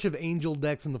there's a bunch of Angel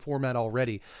decks in the format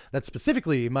already that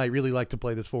specifically might really like to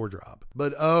play this 4-drop.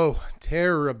 But oh,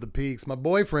 Terror of the Peaks, my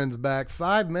boyfriend's back.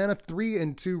 5 mana, 3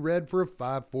 and 2 red for a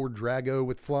 5/4 Drago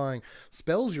with flying.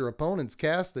 Spells your opponent's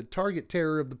cast that target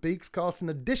Terror of the Peaks costs an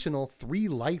additional 3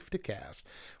 life to cast.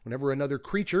 Whenever another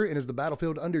creature enters the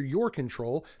battlefield under your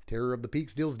control, Terror of the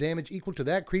Peaks deals damage equal to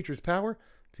that creature's power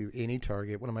to any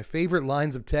target. One of my favorite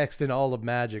lines of text in all of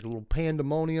Magic. A little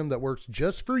pandemonium that works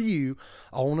just for you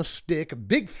on a stick. A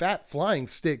big fat flying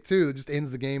stick too that just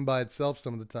ends the game by itself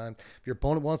some of the time. If your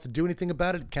opponent wants to do anything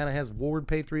about it, it kind of has ward,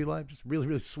 pay 3 life. Just really,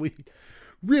 really sweet.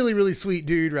 Really, really sweet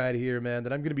dude right here, man,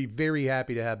 that I'm going to be very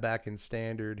happy to have back in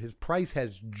standard. His price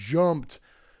has jumped.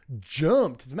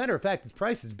 As a matter of fact, his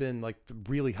price has been like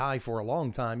really high for a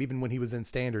long time. Even when he was in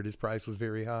standard, his price was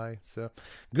very high. So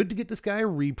good to get this guy a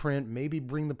reprint, maybe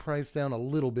bring the price down a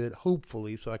little bit,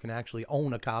 hopefully, so I can actually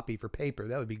own a copy for paper.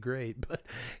 That would be great. But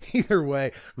either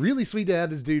way, really sweet to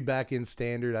have this dude back in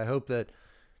standard. I hope that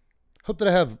I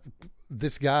have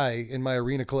this guy in my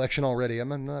arena collection already.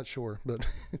 I'm not sure, but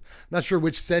not sure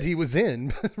which set he was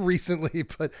in recently,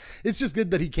 but it's just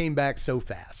good that he came back so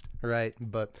fast, right?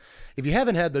 But if you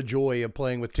haven't had the joy of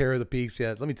playing with Terror of the Peaks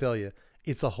yet, let me tell you,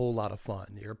 it's a whole lot of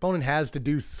fun. Your opponent has to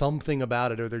do something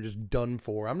about it or they're just done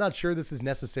for. I'm not sure this is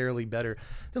necessarily better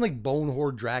than like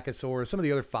Bonehorde Dracosaur or some of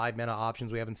the other 5 mana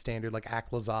options we have in standard like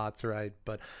Outlaws, right?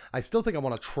 But I still think I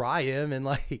want to try him in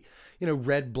like, you know,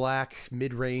 red, black,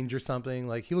 mid-range or something.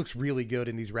 Like he looks really good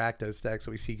in these Rakdos decks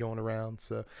that we see going around.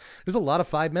 So there's a lot of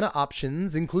 5 mana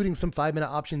options, including some 5 mana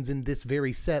options in this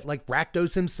very set like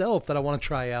Rakdos himself that I want to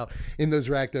try out in those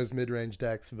Rakdos mid-range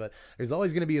decks. But there's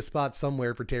always going to be a spot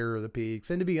somewhere for Terror of the Peaks.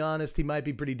 And to be honest, he might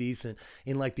be pretty decent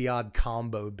in like the odd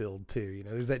combo build too. You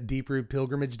know, there's that Deeproot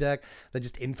Pilgrimage deck that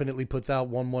just infinitely puts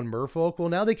out 1/1 Merfolk. Well,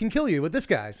 now they can kill you with this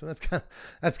guy. So that's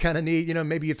kind of neat. You know,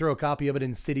 maybe you throw a copy of it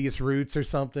in Insidious Roots or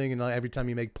something, and every time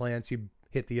you make plants, you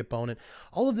hit the opponent.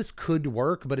 All of this could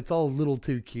work, but it's all a little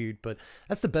too cute. But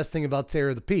that's the best thing about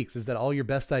Terror of the Peaks, is that all your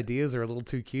best ideas are a little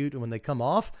too cute, and when they come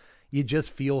off, you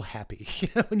just feel happy. You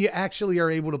know, when you actually are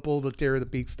able to pull the Terror of the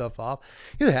Peaks stuff off,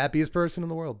 you're the happiest person in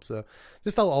the world. So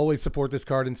just I'll always support this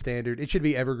card in standard. It should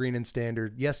be evergreen in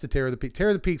standard. Yes to Terror of the Peaks. Terror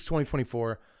of the Peaks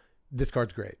 2024. This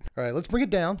card's great. All right, let's bring it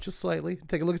down just slightly.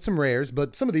 Take a look at some rares,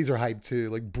 but some of these are hyped too.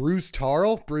 Like Bruce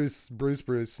Tarl. Bruce,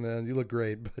 man, you look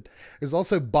great. But there's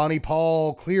also Bonnie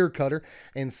Paul, Clear Cutter,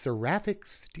 and Seraphic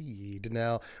Steed.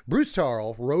 Now, Bruce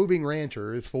Tarl, Roving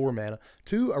Rancher, is 4 mana,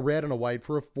 2 a red and a white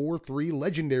for a 4/3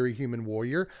 legendary human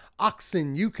warrior.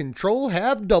 Oxen you control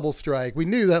have double strike. We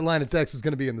knew that line of text was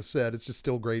going to be in the set. It's just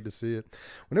still great to see it.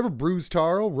 Whenever Bruce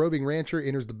Tarl, Roving Rancher,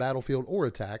 enters the battlefield or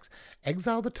attacks,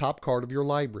 exile the top card of your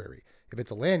library. If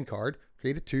it's a land card,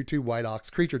 create a 2/2 White Ox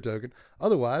creature token.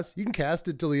 Otherwise, you can cast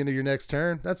it till the end of your next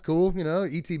turn. That's cool. You know,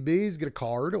 ETBs, get a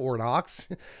card or an Ox.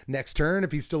 Next turn,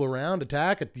 if he's still around,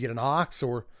 attack, you get an Ox,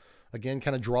 or again,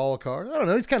 kind of draw a card. I don't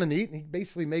know. He's kind of neat. He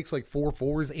basically makes like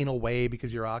 4/4s in a way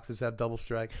because your Oxes have double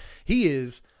strike. He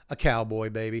is a cowboy,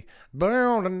 baby.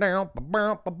 That's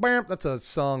a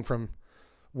song from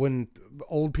when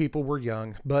old people were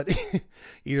young, but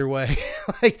either way,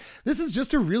 like this is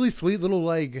just a really sweet little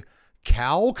like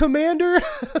cow commander.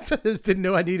 I just didn't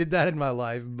know I needed that in my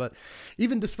life. But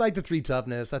even despite the 3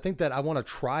 toughness, I think that I want to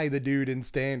try the dude in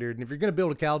standard. And if you're going to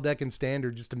build a cow deck in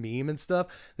standard just to meme and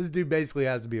stuff, this dude basically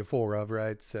has to be a 4 of,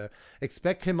 right? So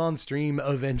expect him on stream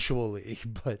eventually.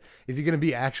 But is he going to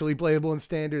be actually playable in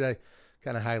standard? I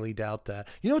kind of highly doubt that.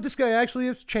 You know what this guy actually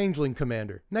is? Changeling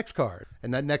Commander. Next card.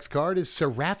 And that next card is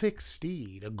Seraphic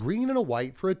Steed, a green and a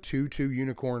white for a 2/2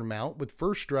 unicorn mount with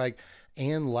first strike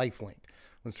and lifelink.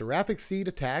 When Seraphic Seed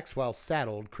attacks while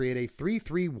saddled, create a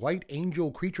 3/3 White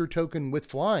Angel creature token with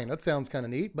flying. That sounds kind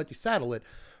of neat, but you saddle it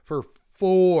for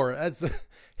 4. That's the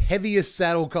heaviest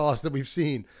saddle cost that we've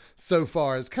seen so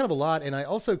far. It's kind of a lot, and I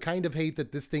also kind of hate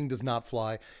that this thing does not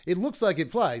fly. It looks like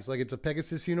it flies, like it's a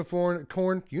Pegasus unicorn?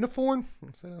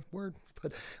 Is that a word?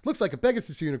 But it looks like a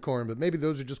Pegasus unicorn, but maybe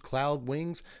those are just cloud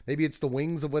wings. Maybe it's the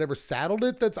wings of whatever saddled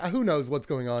it. Who knows what's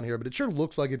going on here, but it sure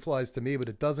looks like it flies to me, but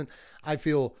it doesn't. I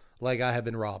feel like I have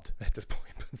been robbed at this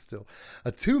point, but still.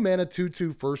 A 2-mana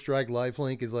 2/2 first strike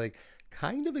lifelink is like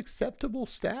kind of acceptable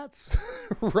stats,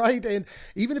 right? And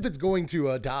even if it's going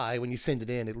to die when you send it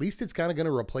in, at least it's kind of going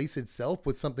to replace itself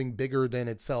with something bigger than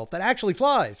itself that actually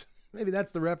flies. Maybe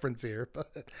that's the reference here,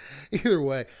 but either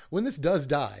way, when this does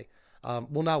die,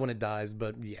 well, not when it dies,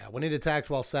 but yeah, when it attacks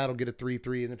while saddled, get a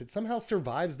 3/3, and if it somehow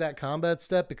survives that combat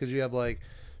step because you have like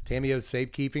Tamiyo's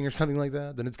safekeeping or something like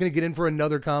that, then it's going to get in for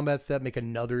another combat step, make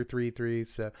another 3/3.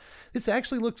 So this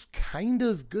actually looks kind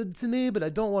of good to me, but I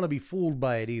don't want to be fooled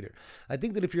by it either. I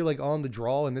think that if you're like on the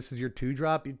draw and this is your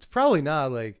 2-drop, it's probably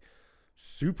not like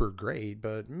super great,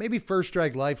 but maybe first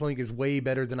strike lifelink is way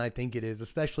better than I think it is,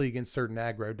 especially against certain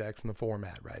aggro decks in the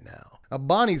format right now. Now,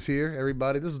 Bonnie's here,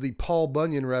 everybody. This is the Paul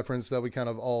Bunyan reference that we kind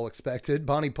of all expected.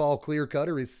 Bonnie Paul Clear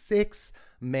Cutter is 6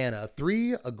 mana,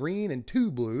 3, a green, and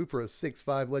 2 blue for a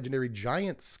 6/5 legendary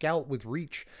giant scout with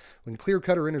reach. When Clear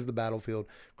Cutter enters the battlefield,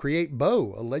 create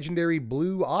Bow, a legendary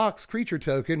blue ox creature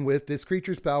token with this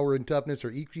creature's power and toughness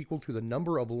are equal to the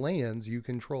number of lands you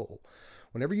control.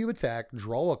 Whenever you attack,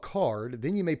 draw a card,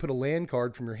 then you may put a land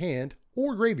card from your hand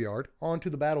or graveyard onto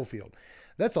the battlefield.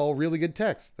 That's all really good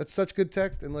text. That's such good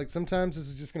text. And like sometimes this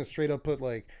is just going to straight up put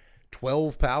like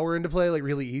 12 power into play like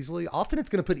really easily. Often it's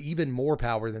going to put even more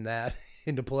power than that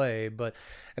into play, but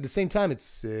at the same time it's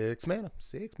 6 mana.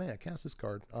 Cast this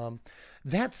card.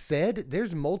 That said,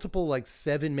 there's multiple like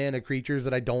 7 mana creatures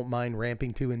that I don't mind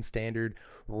ramping to in standard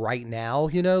right now.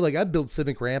 You know, like I've built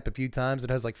Civic Ramp a few times. It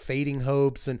has like Fading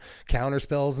Hopes and counter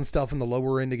spells and stuff in the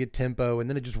lower end to get tempo, and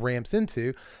then it just ramps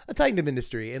into a Titan of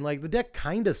Industry, and like the deck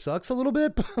kind of sucks a little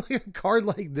bit, but like a card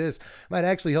like this might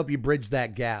actually help you bridge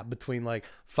that gap between like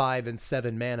 5 and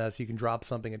 7 mana, so you can drop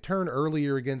something a turn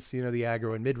earlier against, you know, the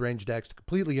aggro and mid-range decks to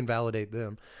completely invalidate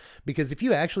them. Because if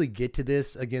you actually get to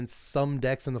this against some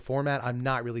decks in the format, I'm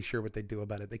not really sure what they do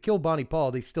about it. They killed Bonnie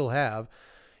Paul. They still have.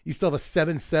 You still have a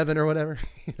 7/7 or whatever.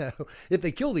 You know, if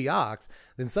they kill the Ox,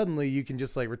 then suddenly you can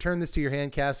just like return this to your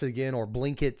hand, cast it again, or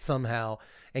blink it somehow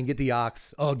and get the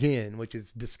Ox again, which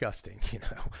is disgusting. You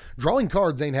know, drawing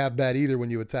cards ain't half bad either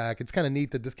when you attack. It's kind of neat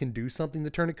that this can do something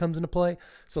the turn it comes into play,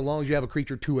 so long as you have a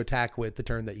creature to attack with the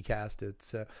turn that you cast it.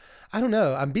 So I don't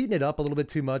know. I'm beating it up a little bit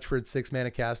too much for its 6 mana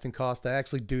casting cost. I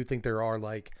actually do think there are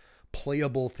like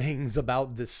playable things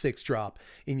about this 6-drop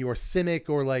in your Simic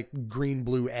or like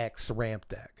green-blue X ramp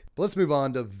deck. But let's move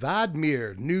on to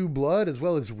Vadmir, New Blood, as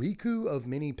well as Riku of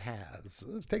Many Paths.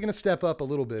 Taking a step up a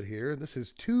little bit here. This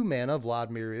is 2 mana.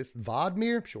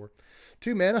 Vadmir? Sure.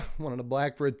 2 mana, 1 and a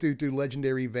black for a 2/2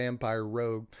 legendary vampire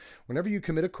rogue. Whenever you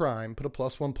commit a crime, put a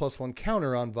 +1/+1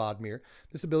 counter on Vadmir.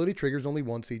 This ability triggers only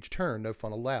once each turn. No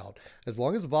fun allowed. As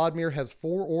long as Vadmir has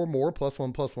 4 or more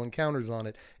 +1/+1 counters on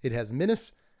it, it has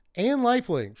Menace and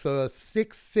lifelink. So a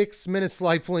 6/6 Menace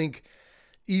lifelink.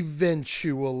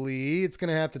 Eventually, it's going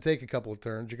to have to take a couple of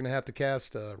turns. You're going to have to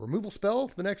cast a removal spell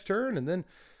the next turn, and then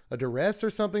a duress or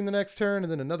something the next turn,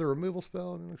 and then another removal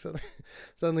spell. And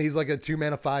suddenly he's like a 2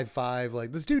 mana 5/5.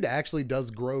 Like, this dude actually does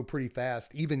grow pretty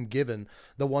fast, even given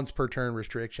the once per turn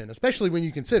restriction. Especially when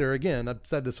you consider, again, I've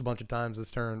said this a bunch of times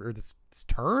this turn, or this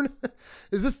turn?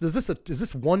 Is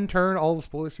this one turn all the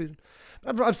spoiler season?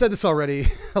 I've said this already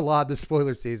a lot this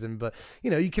spoiler season, but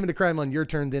you know, you commit a crime on your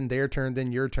turn, then their turn,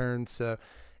 then your turn. So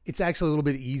it's actually a little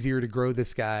bit easier to grow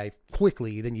this guy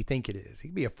quickly than you think it is. He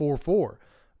can be a 4/4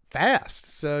 fast.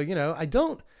 So, you know, I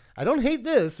don't hate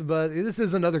this, but this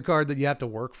is another card that you have to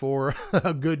work for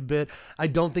a good bit. I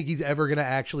don't think he's ever going to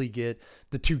actually get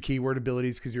the 2 keyword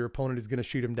abilities because your opponent is going to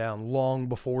shoot him down long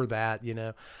before that, you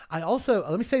know. I also,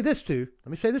 let me say this too,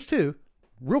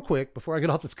 real quick before I get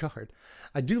off this card.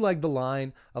 I do like the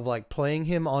line of like playing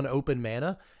him on open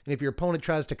mana, and if your opponent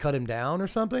tries to cut him down or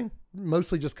something,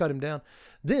 mostly just cut him down,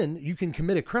 then you can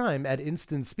commit a crime at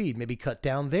instant speed. Maybe cut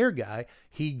down their guy.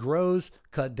 He grows,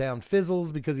 cut down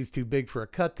fizzles because he's too big for a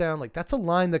cut down. Like, that's a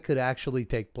line that could actually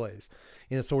take place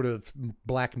in a sort of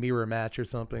Black Mirror match or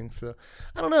something. So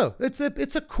I don't know. It's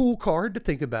a cool card to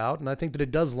think about, and I think that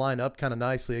it does line up kind of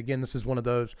nicely. Again, this is one of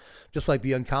those, just like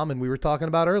the uncommon we were talking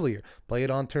about earlier. Play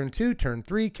it on turn 2, turn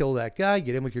 3, kill that guy,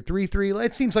 get in with your 3/3.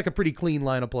 It seems like a pretty clean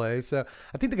line of play. So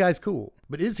I think the guy's cool.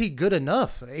 But is he good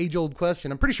enough? Age-old age-old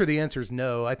question. I'm pretty sure the answer is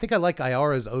no. I think I like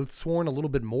Ayara's Oathsworn a little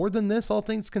bit more than this, all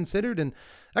things considered, and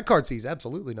that card sees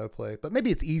absolutely no play. But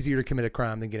maybe it's easier to commit a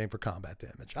crime than getting for combat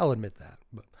damage. I'll admit that.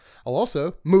 But I'll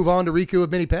also move on to Riku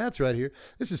of Many Paths right here.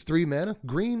 This is 3 mana,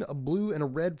 green, a blue, and a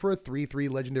red for a 3/3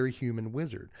 legendary human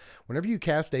wizard. Whenever you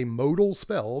cast a modal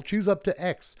spell, choose up to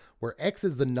X, where X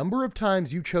is the number of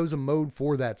times you chose a mode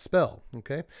for that spell,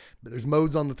 okay? But there's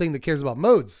modes on the thing that cares about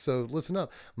modes, so listen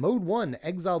up. Mode 1,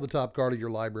 exile the top card of your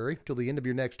library. Till the end of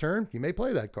your next turn, you may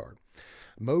play that card.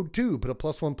 Mode 2, put a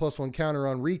 +1/+1 counter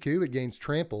on Riku. It gains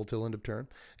trample till end of turn.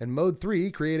 And mode 3,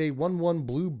 create a 1/1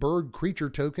 blue bird creature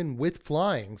token with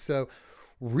flying. So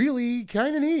really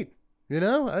kind of neat. You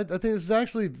know, I think this is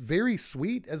actually very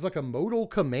sweet as like a modal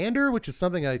commander, which is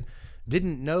something I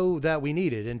didn't know that we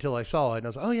needed until I saw it. And I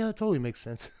was like, oh yeah, that totally makes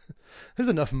sense. There's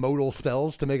enough modal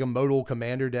spells to make a modal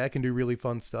commander deck and do really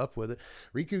fun stuff with it.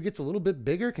 Riku gets a little bit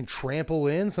bigger, can trample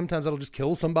in. Sometimes that'll just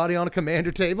kill somebody on a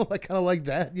commander table. I kind of like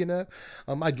that, you know.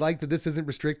 I'd like that this isn't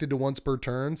restricted to once per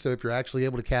turn. So if you're actually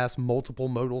able to cast multiple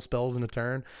modal spells in a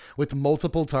turn with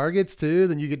multiple targets too,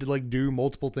 then you get to like do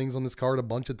multiple things on this card a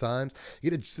bunch of times.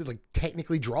 You get to just like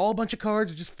technically draw a bunch of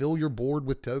cards, just fill your board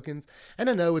with tokens. And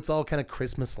I know it's all kind of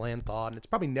Christmas land thought, and it's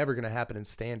probably never going to happen in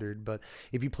standard, but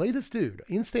if you play this dude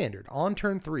in standard on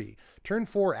turn 3, turn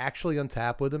 4 actually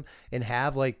untap with him and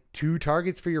have like 2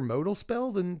 targets for your modal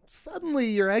spell, then suddenly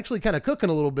you're actually kind of cooking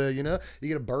a little bit, you know? You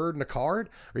get a bird and a card,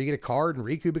 or you get a card and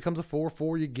Riku becomes a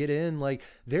 4/4, you get in. Like,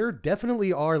 there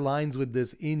definitely are lines with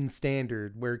this in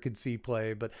standard where it could see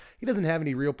play, but he doesn't have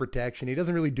any real protection. He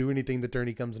doesn't really do anything the turn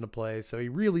he comes into play, so he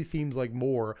really seems like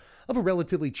more of a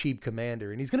relatively cheap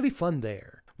commander, and he's going to be fun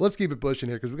there. Let's keep it pushing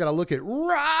here because we got to look at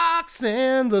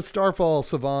Roxanne, the Starfall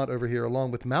Savant over here,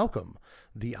 along with Malcolm,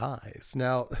 the Eyes.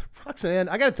 Now, Roxanne,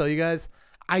 I got to tell you guys,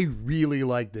 I really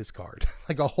like this card,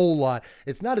 like a whole lot.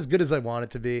 It's not as good as I want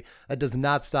it to be. That does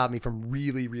not stop me from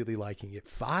really, really liking it.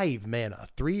 5 mana,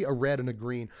 3 a red and a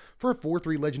green for a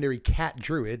 4/3 legendary cat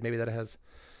druid. Maybe that has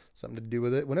something to do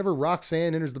with it. Whenever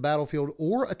Roxanne enters the battlefield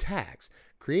or attacks,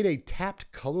 create a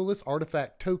tapped colorless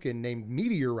artifact token named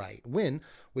Meteorite. When,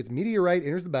 with Meteorite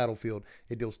enters the battlefield,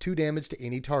 it deals 2 damage to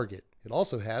any target. It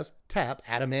also has tap,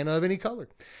 add a mana of any color.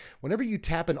 Whenever you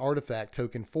tap an artifact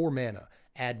token 4 mana,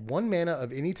 add 1 mana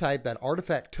of any type that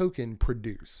artifact token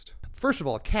produced. First of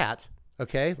all, cat,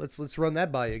 okay, let's run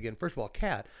that by you again. First of all,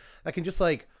 cat, that can just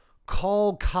like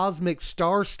call cosmic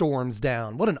starstorms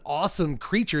down. What an awesome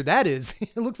creature that is.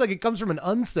 It looks like it comes from an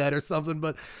unset or something,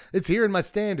 but it's here in my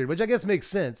standard, which I guess makes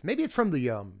sense. Maybe it's from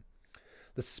the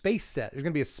space set. There's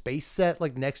going to be a space set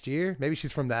like next year. Maybe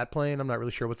she's from that plane. I'm not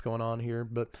really sure what's going on here,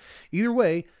 but either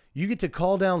way, you get to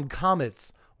call down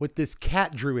comets with this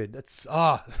cat druid. That's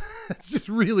it's just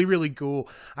really, really cool.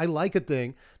 I like a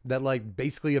thing that like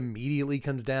basically immediately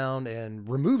comes down and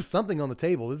removes something on the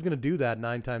table. It's going to do that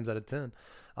 9 times out of 10.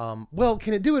 Well,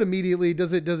 can it do it immediately?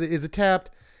 Is it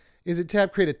tapped? Is it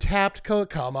tapped? Create a tapped color?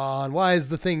 Come on. Why is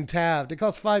the thing tapped? It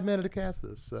costs 5 mana to cast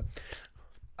this. So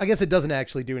I guess it doesn't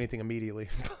actually do anything immediately,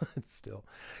 but still,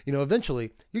 you know,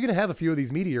 eventually you're going to have a few of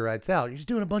these meteorites out. You're just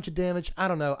doing a bunch of damage. I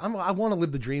don't know. I want to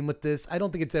live the dream with this. I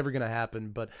don't think it's ever going to happen,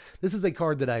 but this is a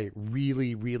card that I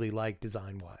really, really like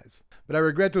design-wise. But I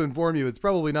regret to inform you, it's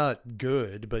probably not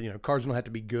good, but, you know, cards don't have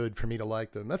to be good for me to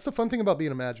like them. That's the fun thing about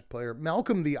being a Magic player.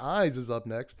 Malcolm the Eyes is up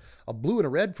next. A blue and a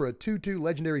red for a 2/2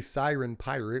 legendary Siren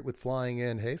Pirate with flying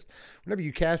and haste. Whenever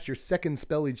you cast your second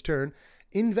spell each turn,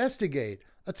 investigate.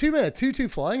 A 2-mana 2/2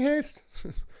 flying haste?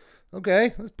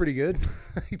 Okay, that's pretty good.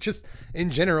 Just in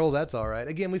general, that's all right.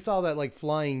 Again, we saw that like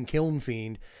flying Kiln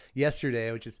Fiend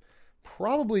yesterday, which is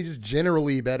probably just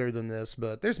generally better than this,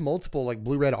 but there's multiple like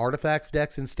blue-red artifacts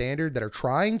decks in standard that are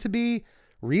trying to be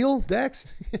real decks.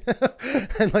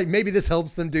 And like maybe this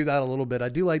helps them do that a little bit. I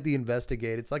do like the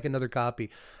investigate. It's like another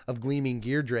copy of Gleaming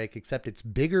Gear Drake, except it's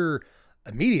bigger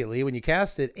immediately when you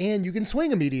cast it, and you can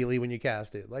swing immediately when you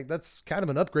cast it. Like, that's kind of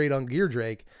an upgrade on Gear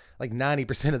Drake, like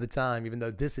 90% of the time, even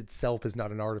though this itself is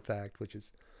not an artifact, which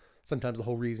is sometimes the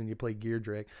whole reason you play Gear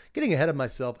Drake. Getting ahead of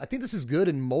myself, I think this is good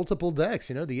in multiple decks.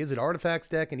 You know, the Is It Artifacts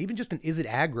deck, and even just an Is It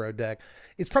Aggro deck,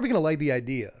 it's probably going to like the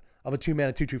idea of a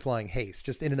 2-mana 2/2 flying haste,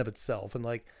 just in and of itself. And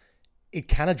like, it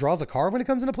kind of draws a card when it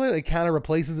comes into play. It kind of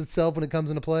replaces itself when it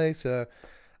comes into play. So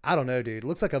I don't know, dude. It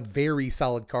looks like a very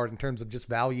solid card in terms of just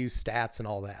value, stats, and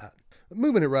all that. But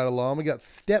moving it right along, we got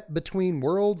Step Between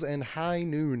Worlds and High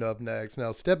Noon up next.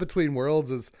 Now, Step Between Worlds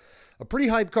is a pretty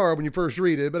hype card when you first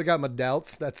read it, but I got my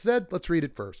doubts. That said, let's read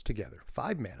it first together.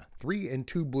 5 mana, 3 and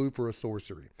 2 blue for a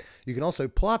sorcery. You can also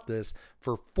plot this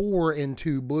for 4 and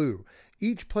 2 blue.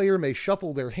 Each player may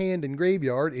shuffle their hand and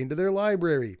graveyard into their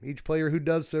library. Each player who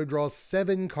does so draws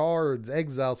 7 cards.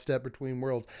 Exile step between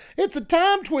worlds. It's a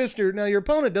time twister. Now, your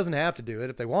opponent doesn't have to do it.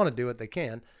 If they want to do it, they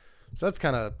can. So that's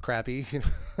kind of crappy. You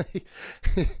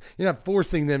know? You're not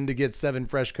forcing them to get 7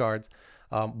 fresh cards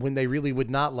when they really would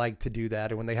not like to do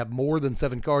that, or when they have more than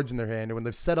 7 cards in their hand, or when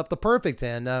they've set up the perfect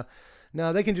hand.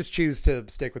 No, they can just choose to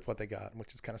stick with what they got,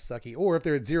 which is kind of sucky. Or if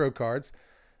they're at 0 cards,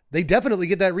 they definitely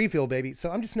get that refill, baby.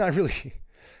 So I'm just not really,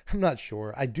 I'm not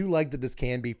sure. I do like that this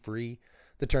can be free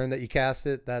the turn that you cast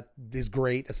it. That is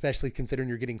great, especially considering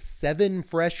you're getting 7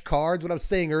 fresh cards. What I was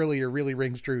saying earlier really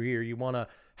rings true here. You want to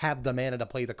have the mana to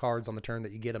play the cards on the turn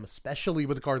that you get them, especially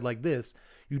with a card like this.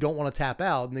 You don't want to tap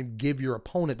out and then give your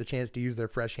opponent the chance to use their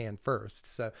fresh hand first.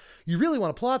 So you really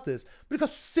want to plot this, but it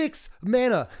costs 6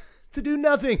 mana to do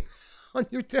nothing on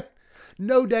your turn.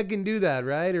 No deck can do that,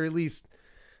 right? Or at least,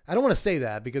 I don't want to say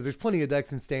that because there's plenty of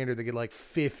decks in Standard that get like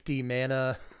 50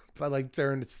 mana by like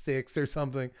turn 6 or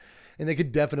something. And they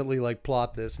could definitely like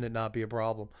plot this and it not be a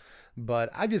problem. But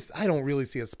I don't really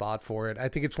see a spot for it. I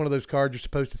think it's one of those cards you're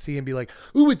supposed to see and be like,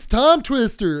 ooh, it's Time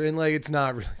Twister. And like, it's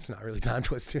not really Time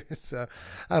Twister. So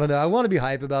I don't know. I want to be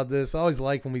hype about this. I always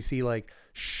like when we see like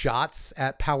shots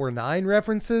at Power 9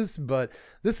 references, but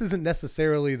this isn't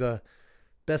necessarily the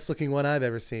best looking one I've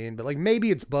ever seen. But like,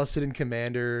 maybe it's busted in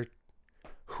Commander.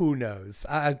 Who knows?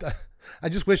 I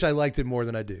just wish I liked it more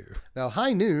than I do. Now,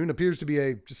 High Noon appears to be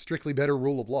a just strictly better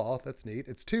rule of law. That's neat.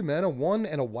 It's 2 mana, 1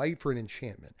 and a white for an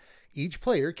enchantment. Each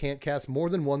player can't cast more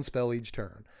than 1 spell each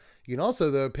turn. You can also,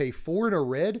 though, pay 4 and a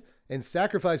red and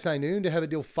sacrifice High Noon to have it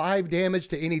deal 5 damage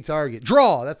to any target.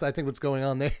 Draw! That's, I think, what's going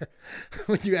on there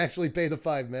when you actually pay the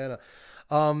 5 mana.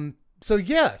 So,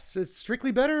 yes, it's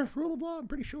strictly better rule of law, I'm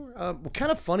pretty sure.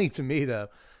 Kind of funny to me, though,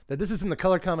 that this is in the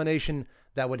color combination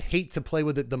that would hate to play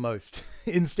with it the most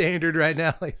in Standard right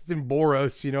now. Like it's in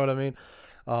Boros, you know what I mean?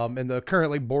 And the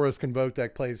currently Boros Convoke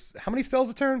deck plays how many spells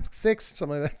a turn? 6,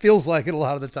 something like that. Feels like it a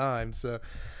lot of the time. So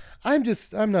I'm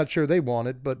not sure they want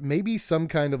it, but maybe some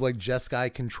kind of like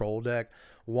Jeskai control deck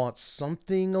wants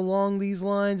something along these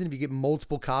lines. And if you get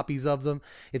multiple copies of them,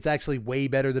 it's actually way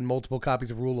better than multiple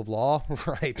copies of Rule of Law,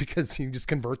 right? Because you just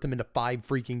convert them into 5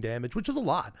 freaking damage, which is a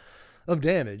lot of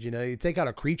damage. You know, you take out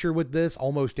a creature with this,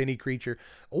 almost any creature,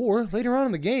 or later on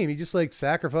in the game, you just like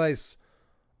sacrifice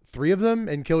 3 of them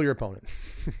and kill your opponent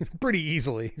pretty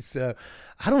easily. So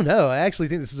I don't know. I actually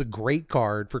think this is a great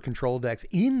card for control decks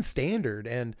in Standard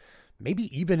and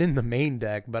maybe even in the main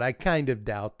deck, but I kind of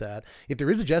doubt that. If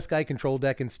there is a Jeskai control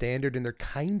deck in Standard, and there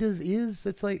kind of is,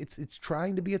 it's like, it's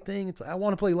trying to be a thing. It's, I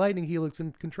want to play Lightning Helix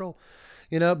in control.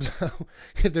 You know, so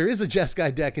if there is a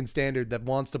Jeskai deck in Standard that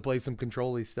wants to play some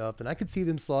control-y stuff, then I could see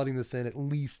them slotting this in at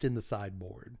least in the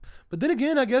sideboard. But then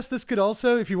again, I guess this could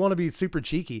also, if you want to be super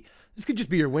cheeky, this could just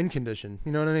be your win condition.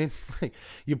 You know what I mean? Like,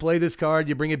 you play this card,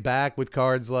 you bring it back with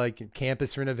cards like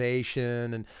Campus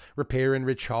Renovation and Repair and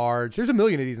Recharge. There's a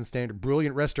million of these in Standard.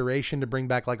 Brilliant Restoration to bring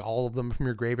back like all of them from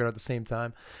your graveyard at the same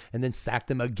time, and then sack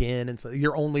them again. And so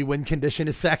your only win condition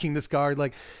is sacking this card.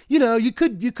 Like, you know, you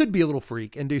could be a little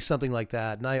freak and do something like that.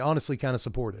 And I honestly kind of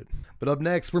support it. But up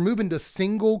next, we're moving to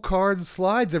single card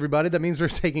slides, everybody. That means we're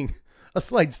taking a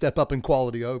slight step up in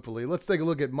quality, hopefully. Let's take a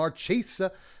look at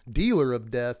Marchesa, Dealer of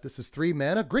Death. This is 3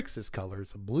 mana, Grixis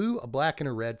colors, a blue, a black, and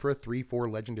a red for a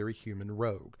 3/4 legendary human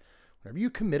rogue. Whenever you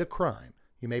commit a crime,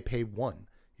 you may pay 1.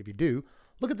 If you do,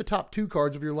 look at the top 2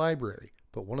 cards of your library.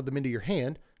 Put one of them into your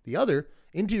hand, the other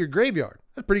into your graveyard.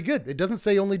 That's pretty good. It doesn't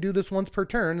say only do this once per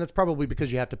turn. That's probably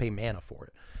because you have to pay mana for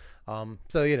it.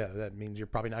 So, you know, that means you're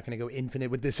probably not going to go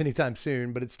infinite with this anytime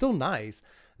soon, but it's still nice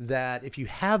that if you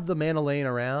have the mana laying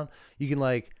around, you can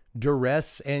like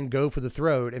duress and go for the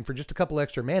throat. And for just a couple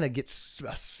extra mana, get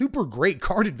a super great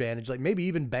card advantage. Like maybe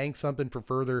even bank something for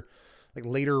further, like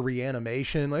later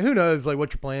reanimation. Like who knows like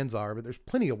what your plans are, but there's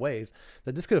plenty of ways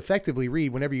that this could effectively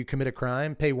read whenever you commit a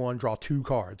crime, pay 1, draw 2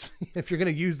 cards. If you're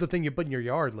going to use the thing you put in your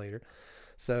yard later.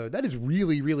 So that is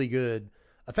really, really good.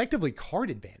 Effectively card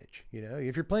advantage. You know,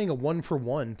 if you're playing a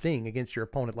 1-for-1 thing against your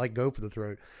opponent, like go for the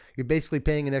throat, you're basically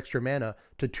paying an extra mana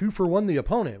to 2-for-1 the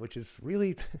opponent, which is really,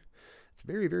 it's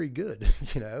very, very good,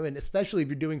 you know, and especially if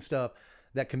you're doing stuff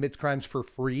that commits crimes for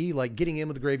free, like getting in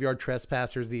with the Graveyard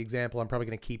Trespasser is the example I'm probably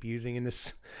going to keep using in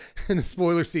this, in the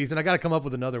spoiler season. I got to come up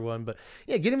with another one, but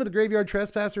yeah, get in with the Graveyard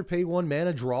Trespasser, pay 1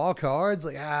 mana, draw cards.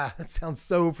 Like, that sounds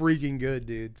so freaking good,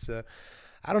 dude. So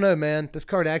I don't know, man. This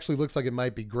card actually looks like it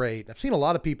might be great. I've seen a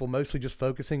lot of people mostly just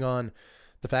focusing on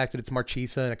the fact that it's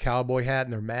Marchesa and a cowboy hat,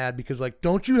 and they're mad because, like,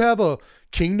 don't you have a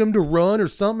kingdom to run or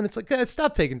something? It's like, guys,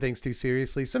 stop taking things too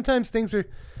seriously. Sometimes they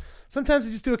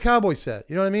just do a cowboy set.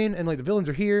 You know what I mean? And, like, the villains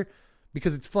are here.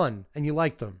 because it's fun and you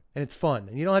like them and it's fun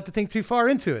and you don't have to think too far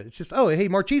into it. It's just, oh, hey,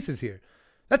 Marchesa's here.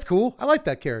 That's cool. I like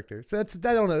that character. So that's,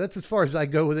 I don't know. That's as far as I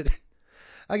go with it.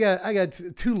 I got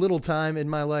too little time in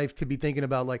my life to be thinking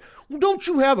about like, well, don't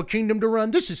you have a kingdom to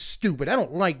run? This is stupid. I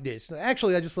don't like this.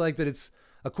 Actually, I just like that it's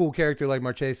a cool character like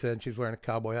Marchesa and she's wearing a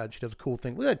cowboy hat. She does a cool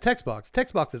thing. Look at that text box.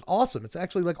 Text box is awesome. It's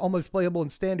actually like almost playable in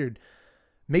standard.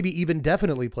 Maybe even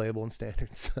definitely playable in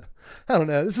standard. So, I don't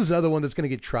know. This is another one that's going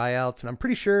to get tryouts, and I'm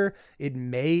pretty sure it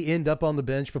may end up on the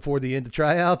bench before the end of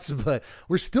tryouts, but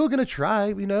we're still going to try.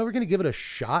 You know, we're going to give it a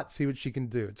shot, see what she can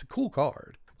do. It's a cool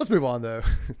card. Let's move on, though.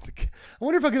 I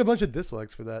wonder if I get a bunch of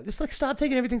dislikes for that. Just like, stop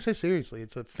taking everything so seriously.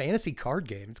 It's a fantasy card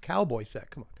game. It's cowboy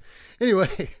set. Come on.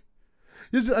 Anyway,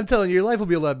 I'm telling you, your life will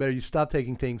be a lot better. You stop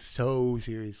taking things so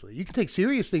seriously. You can take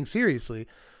serious things seriously.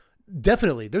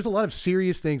 Definitely. There's a lot of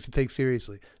serious things to take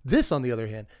seriously. This, on the other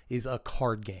hand, is a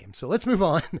card game. So let's move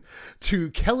on to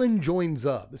Kellen Joins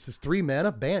Up. This is 3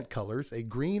 mana, Bant colors, a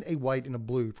green, a white, and a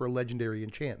blue for a legendary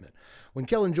enchantment. When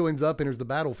Kellen Joins Up enters the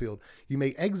battlefield, you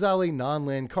may exile a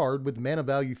non-land card with mana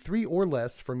value 3 or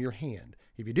less from your hand.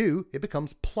 If you do, it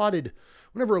becomes plotted.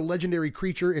 Whenever a legendary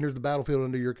creature enters the battlefield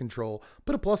under your control,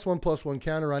 put a +1/+1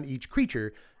 counter on each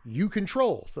creature you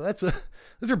control. So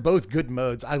those are both good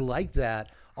modes. I like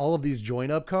that. All of these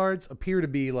join up cards appear to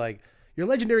be like your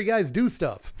legendary guys do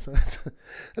stuff. So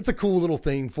that's a cool little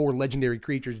thing for legendary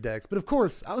creatures decks. But of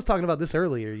course, I was talking about this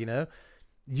earlier, you know,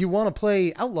 you want to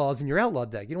play Outlaws in your Outlaw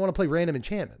deck. You don't want to play random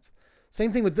enchantments.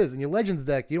 Same thing with this. In your Legends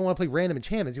deck, you don't want to play random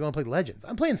enchantments. You want to play Legends.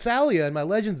 I'm playing Thalia in my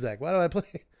Legends deck. Why do I play?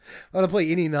 Why do I play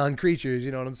any non-creatures?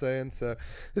 You know what I'm saying? So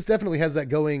this definitely has that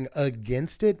going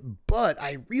against it, but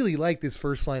I really like this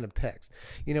first line of text.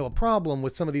 You know, a problem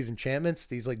with some of these enchantments,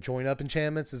 these like join up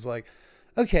enchantments, is like,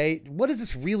 okay, what does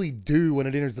this really do when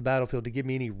it enters the battlefield to give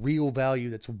me any real value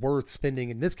that's worth spending,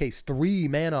 in this case, 3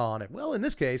 mana on it? Well, in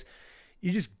this case,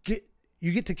 you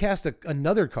get to cast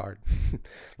another card.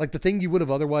 Like the thing you would have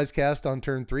otherwise cast on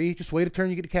turn 3, just wait a turn,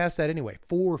 you get to cast that anyway,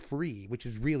 for free, which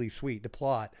is really sweet to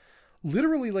plot.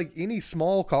 Literally like any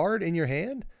small card in your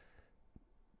hand,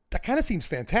 that kind of seems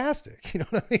fantastic. You know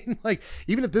what I mean? Like,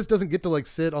 even if this doesn't get to like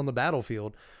sit on the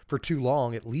battlefield for too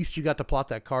long, at least you got to plot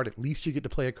that card. At least you get to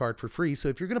play a card for free. So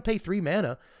if you're going to pay 3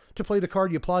 mana to play the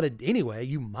card you plotted anyway,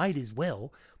 you might as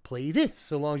well play this.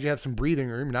 So long as you have some breathing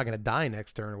room, you're not going to die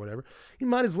next turn or whatever. You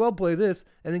might as well play this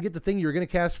and then get the thing you're going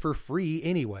to cast for free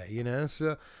anyway, you know?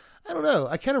 So I don't know.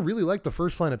 I kind of really like the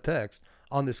first line of text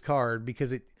on this card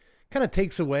because it kind of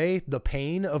takes away the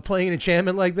pain of playing an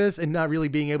enchantment like this and not really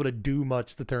being able to do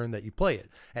much the turn that you play it.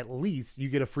 At least you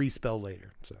get a free spell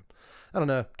later. So I don't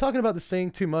know, talking about this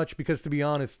thing too much, because to be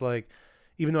honest, like,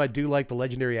 even though I do like the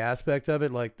legendary aspect of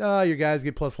it, like, your guys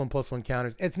get +1/+1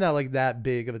 counters. It's not like that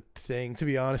big of a thing, to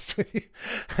be honest with you.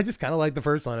 I just kind of like the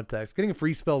first line of text. Getting a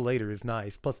free spell later is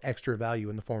nice, plus extra value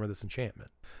in the form of this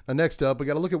enchantment. Now, next up, we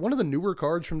got to look at one of the newer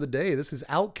cards from the day. This is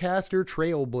Outcaster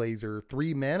Trailblazer.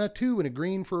 3 mana, 2 and a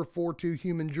green for a 4/2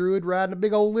 human druid riding a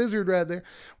big old lizard right there.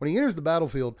 When he enters the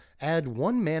battlefield, add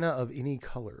 1 mana of any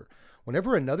color.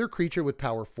 Whenever another creature with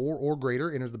power 4 or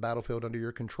greater enters the battlefield under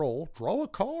your control, draw a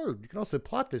card. You can also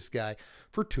plot this guy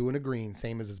for 2 and a green,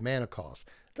 same as his mana cost.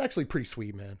 It's actually pretty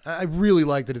sweet, man. I really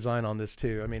like the design on this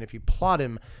too. I mean, if you plot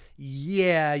him,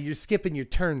 yeah, you're skipping your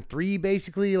turn 3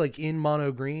 basically, like in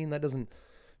mono green. That doesn't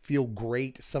feel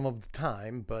great some of the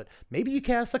time, but maybe you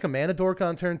cast like a mana dork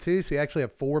on turn 2, so you actually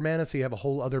have 4 mana, so you have a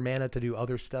whole other mana to do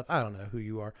other stuff. I don't know who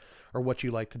you are or what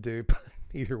you like to do, but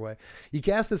either way, you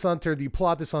cast this on turn, you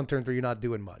plot this on turn 3, you're not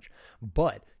doing much.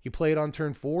 But you play it on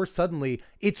turn 4, suddenly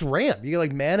it's ramp. You get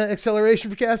like mana acceleration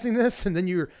for casting this, and then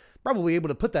you're probably able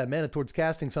to put that mana towards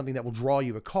casting something that will draw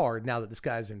you a card now that this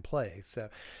guy's in play. So,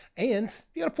 and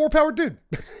you got a 4-power dude.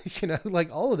 You know,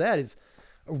 like all of that is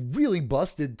a really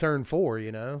busted turn 4,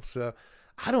 you know? So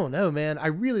I don't know, man. I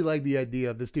really like the idea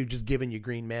of this dude just giving you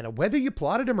green mana, whether you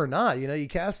plotted him or not. You know, you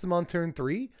cast him on turn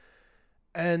 3,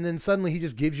 and then suddenly he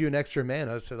just gives you an extra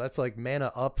mana. So that's like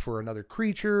mana up for another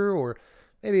creature, or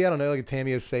maybe, I don't know, like a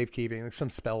Tamiyo's Safekeeping, like some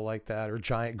spell like that, or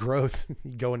Giant Growth.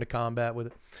 You go into combat with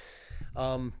it.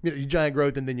 You Giant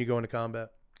Growth and then you go into combat,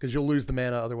 because you'll lose the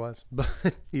mana otherwise. But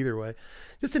either way,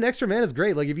 just an extra mana is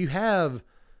great. Like if you have,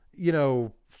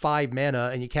 5 mana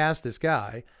and you cast this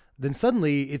guy, then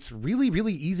suddenly it's really,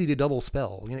 really easy to double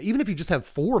spell. You know, even if you just have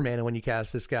 4 mana when you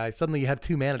cast this guy, suddenly you have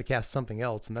 2 mana to cast something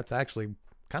else, and that's actually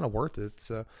kind of worth it.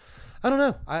 So I don't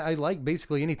know. I like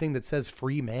basically anything that says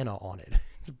free mana on it.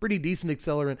 It's a pretty decent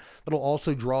accelerant that'll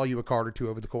also draw you a card or 2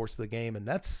 over the course of the game, and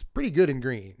that's pretty good in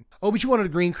green. Oh, but you wanted a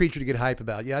green creature to get hype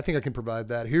about. Yeah, I think I can provide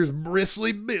that. Here's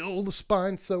Bristly Bill, the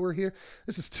Spine Sower here.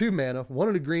 This is 2 mana, 1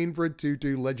 and a green for a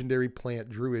 2/2 legendary plant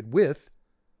druid with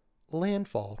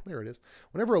landfall. There it is.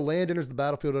 Whenever a land enters the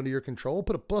battlefield under your control,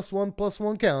 put a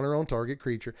 +1/+1 counter on target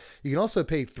creature. You can also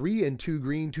pay 3 and 2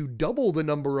 green to double the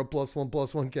number of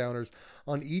 +1/+1 counters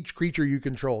on each creature you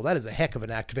control. That is a heck of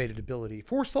an activated ability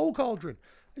for Soul Cauldron.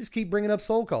 I just keep bringing up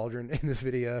Soul Cauldron in this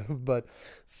video, but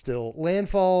still,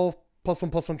 landfall,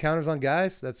 +1/+1 counters on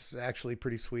guys, that's actually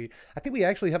pretty sweet. I think we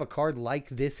actually have a card like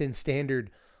this in Standard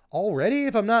already,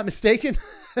 if I'm not mistaken.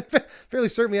 Fairly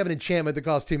certain we have an enchantment that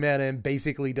costs 2 mana and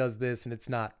basically does this, and it's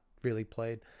not really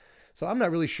played. So I'm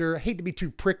not really sure. I hate to be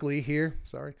too prickly here,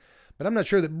 sorry, but I'm not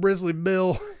sure that Bristly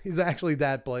Bill is actually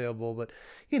that playable. But,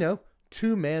 you know,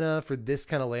 2 mana for this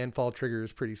kind of landfall trigger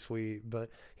is pretty sweet, but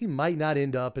he might not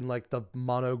end up in like the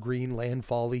mono green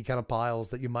landfall-y kind of piles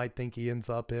that you might think he ends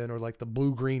up in, or like the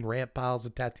blue-green ramp piles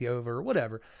with Tatiova or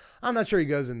whatever. I'm not sure he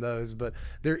goes in those, but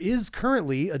there is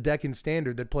currently a deck in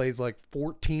Standard that plays like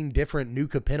 14 different New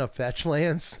Capenna fetch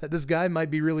lands that this guy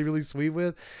might be really, really sweet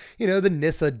with. You know, the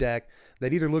Nissa deck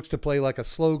that either looks to play like a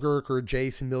Slowgurk or a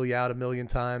Jace and mill you out a million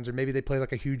times, or maybe they play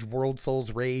like a huge World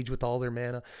Souls Rage with all their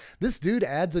mana. This dude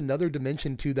adds another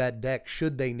dimension to that deck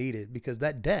should they need it, because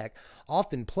that deck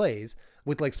often plays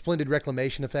with like Splendid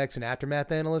Reclamation effects and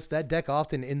Aftermath Analyst. That deck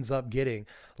often ends up getting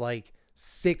like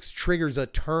 6 triggers a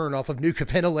turn off of New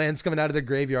Capenna lands coming out of their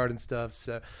graveyard and stuff.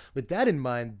 So with that in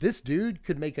mind, this dude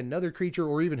could make another creature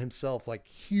or even himself like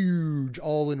huge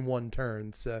all in one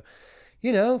turn. So,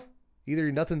 you know,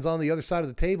 either nothing's on the other side of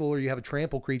the table or you have a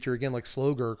trample creature, again, like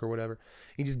Slowgurk or whatever.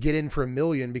 You just get in for 1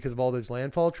 million because of all those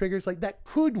landfall triggers. Like, that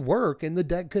could work, and the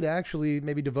deck could actually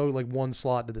maybe devote like 1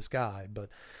 slot to this guy. But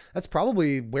that's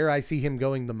probably where I see him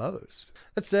going the most.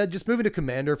 That said, just moving to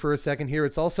Commander for a second here,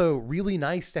 it's also really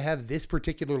nice to have this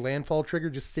particular landfall trigger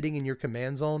just sitting in your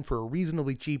command zone for a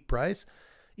reasonably cheap price.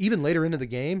 Even later into the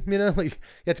game, you know, like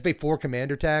you have to pay 4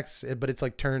 commander tax, but it's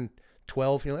like turn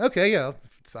 12, you're like, okay, yeah,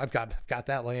 I've got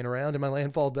that laying around in my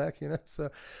landfall deck, you know. So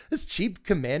this cheap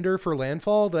commander for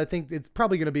landfall, that I think it's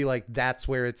probably going to be like, that's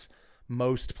where it's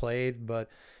most played. But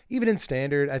even in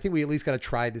Standard, I think we at least got to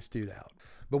try this dude out.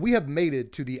 But we have made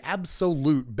it to the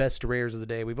absolute best rares of the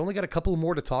day. We've only got a couple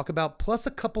more to talk about, plus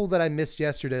a couple that I missed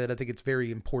yesterday that I think it's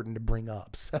very important to bring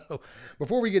up. So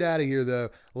before we get out of here, though,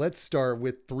 let's start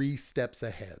with 3 steps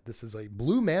ahead. This is a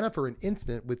blue mana for an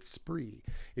instant with Spree.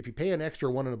 If you pay an extra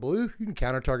 1 in a blue, you can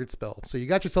counter target spell. So you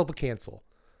got yourself a cancel.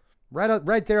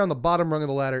 Right there on the bottom rung of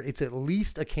the ladder, it's at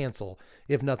least a cancel,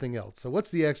 if nothing else. So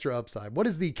what's the extra upside? What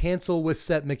is the cancel with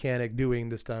set mechanic doing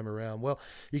this time around? Well,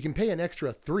 you can pay an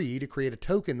extra 3 to create a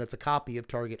token that's a copy of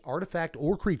target artifact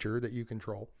or creature that you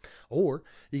control. Or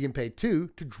you can pay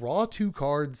 2 to draw 2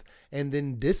 cards and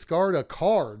then discard a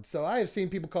card. So I have seen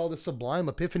people call this Sublime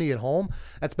Epiphany at home.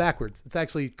 That's backwards. It's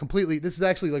actually completely, this is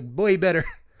actually like way better.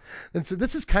 And so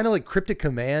this is kind of like Cryptic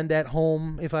Command at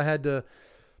home, if I had to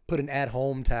put an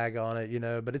at-home tag on it, you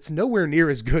know, but it's nowhere near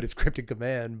as good as Cryptic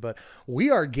Command. But we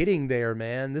are getting there,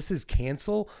 man. This is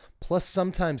cancel plus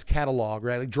sometimes catalog,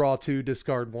 right? Like draw 2,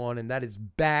 discard 1, and that is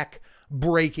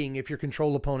back-breaking if your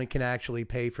control opponent can actually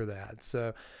pay for that.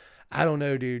 So I don't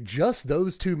know, dude. Just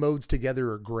those 2 modes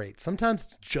together are great. Sometimes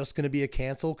it's just going to be a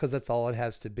cancel because that's all it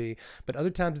has to be. But other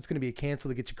times it's going to be a cancel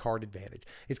that gets you card advantage.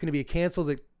 It's going to be a cancel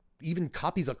that even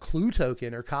copies a clue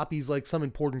token or copies like some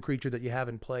important creature that you have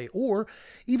in play, or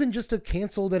even just a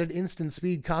cancel that at instant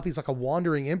speed copies like a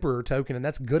Wandering Emperor token, and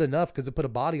that's good enough because it put a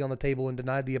body on the table and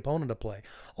denied the opponent a play.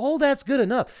 All that's good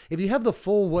enough. If you have the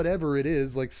full whatever it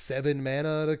is, like 7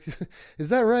 mana, is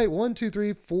that right? 1, 2,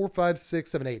 3, 4, 5,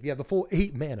 6, 7, 8. You have the full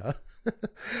 8 mana.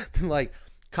 Then like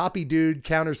copy dude,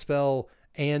 counterspell,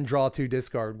 and draw 2,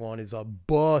 discard 1 is a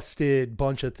busted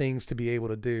bunch of things to be able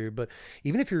to do. But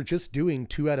even if you're just doing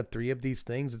 2 out of 3 of these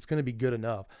things, it's going to be good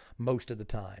enough most of the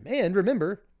time. And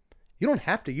remember, you don't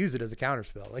have to use it as a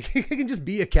counterspell. Like, it can just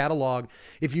be a catalog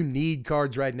if you need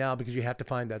cards right now because you have to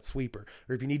find that sweeper,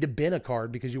 or if you need to bin a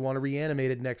card because you want to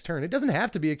reanimate it next turn. It doesn't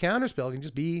have to be a counterspell. It can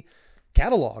just be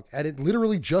catalog at it,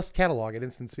 literally just catalog at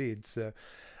instant speed. So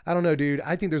I don't know, dude.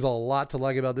 I think there's a lot to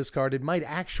like about this card. It might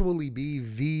actually be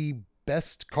the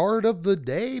best card of the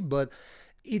day, but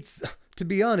it's, to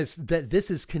be honest, that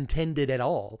this is contended at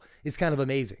all is kind of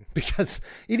amazing, because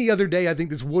any other day I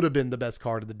think this would have been the best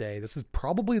card of the day. This is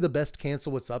probably the best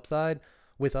cancel with upside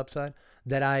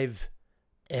that I've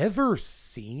ever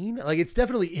seen. Like, it's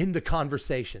definitely in the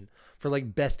conversation for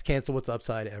like best cancel with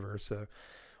upside ever. So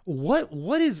what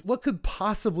could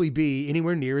possibly be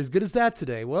anywhere near as good as that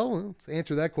today? Well, let's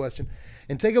answer that question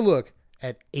and take a look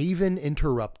at Aven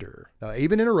Interrupter. Now,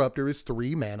 Aven Interrupter is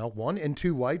 3 mana, 1 and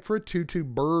 2 white for a 2/2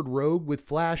 bird rogue with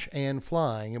flash and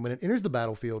flying. And when it enters the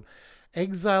battlefield,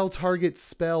 exile target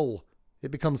spell.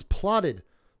 It becomes plotted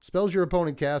Spells your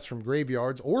opponent casts from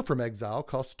graveyards or from exile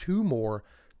cost 2 more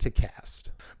to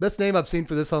cast. Best name I've seen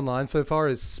for this online so far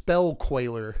is Spell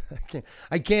Queller.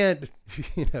 I can't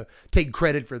take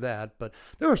credit for that, but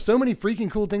there are so many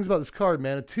freaking cool things about this card,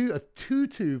 man. A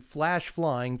 2/2 flash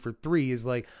flying for 3 is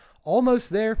like almost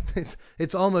there.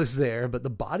 It's almost there, but the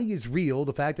body is real.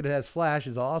 The fact that it has flash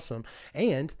is awesome,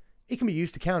 and it can be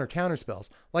used to counter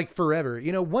spells like forever.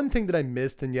 One thing that I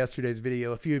missed in yesterday's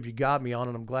video, a few of you got me on,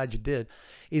 and I'm glad you did,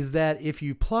 is that if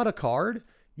you plot a card,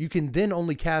 you can then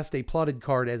only cast a plotted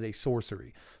card as a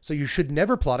sorcery. So you should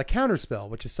never plot a counter spell,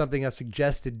 which is something I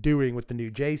suggested doing with the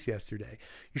new Jace yesterday.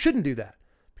 You shouldn't do that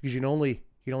because you can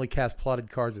only cast plotted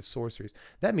cards as sorceries.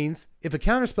 That means if a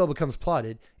counter spell becomes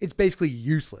plotted, it's basically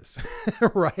useless,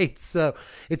 right? So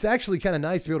it's actually kind of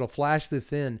nice to be able to flash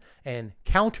this in and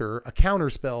counter a counter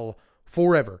spell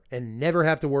forever and never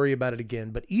have to worry about it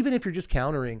again. But even if you're just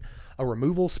countering a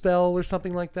removal spell or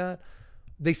something like that,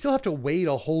 they still have to wait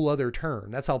a whole other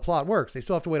turn. That's how plot works. They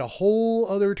still have to wait a whole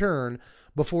other turn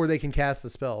before they can cast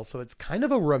the spell. So it's kind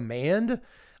of a remand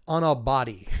on a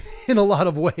body in a lot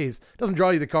of ways. It doesn't draw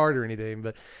you the card or anything,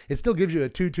 but it still gives you a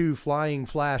 2/2 flying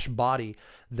flash body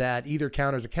that either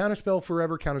counters a counter spell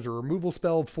forever, counters a removal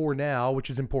spell for now, which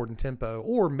is important tempo,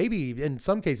 or maybe in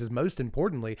some cases, most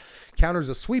importantly, counters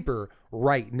a sweeper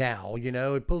right now.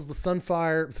 It pulls the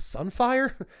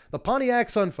the Pontiac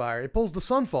Sunfire. It pulls the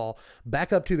Sunfall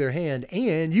back up to their hand,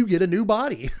 and you get a new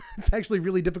body. It's actually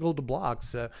really difficult to block.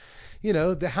 So,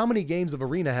 how many games of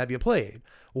Arena have you played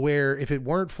where if it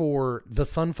weren't for the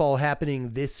Sunfall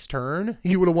happening this turn,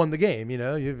 you would have won the game? You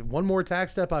have one more attack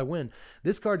step, I win.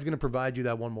 This card's going to provide you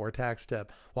that one more attack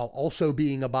step while also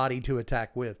being a body to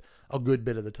attack with a good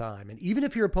bit of the time. And even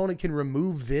if your opponent can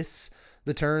remove this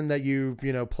the turn that you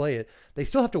play it, they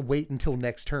still have to wait until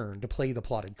next turn to play the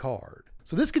plotted card.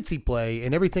 So this could see play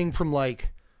in everything from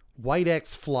like White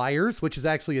X Flyers, which is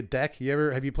actually a deck.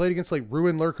 Have you played against like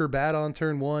Ruin Lurker bad on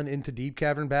turn 1, into Deep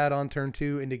Cavern bad on turn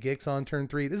 2, into Gix on turn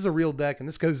 3? This is a real deck, and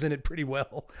this goes in it pretty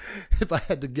well if I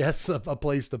had to guess a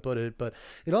place to put it. But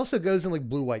it also goes in like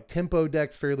Blue-White Tempo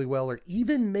decks fairly well, or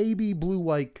even maybe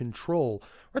Blue-White Control.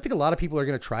 I think a lot of people are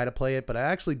going to try to play it, but I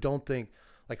actually don't think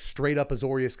like straight up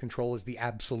Azorius Control is the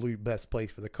absolute best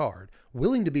place for the card.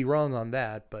 Willing to be wrong on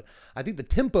that, but I think the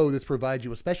tempo this provides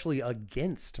you, especially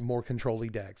against more control-y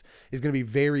decks, is going to be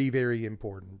very, very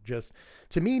important. Just,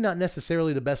 to me, not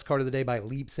necessarily the best card of the day by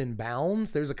leaps and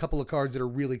bounds. There's a couple of cards that are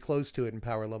really close to it in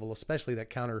power level, especially that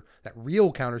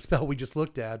real counter spell we just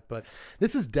looked at, but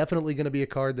this is definitely going to be a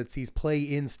card that sees play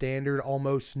in Standard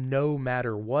almost no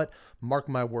matter what. Mark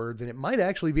my words, and it might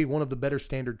actually be one of the better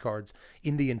Standard cards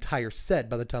in the entire set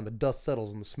by the time the dust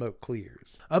settles and the smoke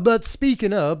clears. But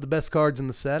speaking of the best cards in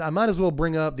the set, I might as well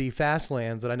bring up the fast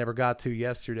lands that I never got to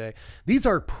yesterday. These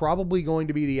are probably going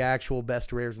to be the actual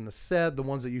best rares in the set, the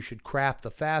ones that you should craft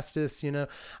the fastest.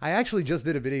 I actually just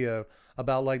did a video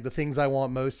about like the things I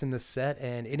want most in this set,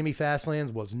 and enemy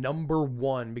fastlands was number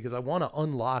 1 because I want to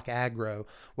unlock aggro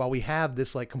while we have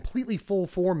this like completely full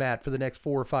format for the next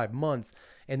 4 or 5 months,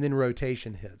 and then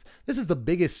rotation hits. This is the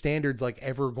biggest Standards like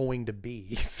ever going to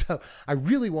be. So I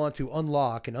really want to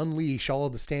unlock and unleash all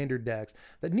of the Standard decks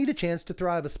that need a chance to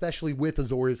thrive, especially with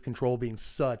Azorius Control being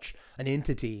such an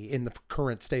entity in the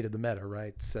current state of the meta,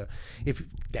 right? So if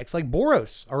decks like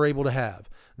Boros are able to have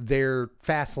their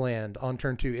fast land on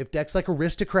turn 2, if decks like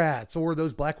Aristocrats or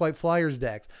those Black-White Flyers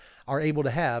decks are able to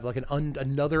have like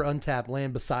another untapped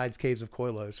land besides Caves of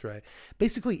Koilos, right?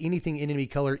 Basically anything enemy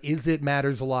color, Izzet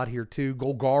matters a lot here too.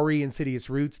 Golgari, Insidious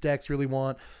Roots decks really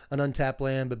want an untapped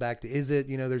land, but back to Izzet,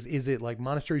 there's Izzet like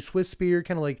Monastery Swiftspear,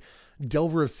 kind of like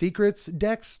Delver of Secrets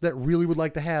decks that really would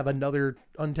like to have another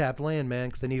untapped land, man,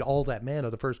 because they need all that mana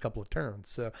the first couple of turns.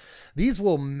 So these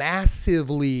will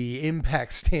massively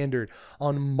impact Standard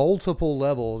on multiple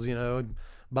levels,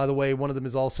 By the way, one of them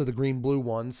is also the green-blue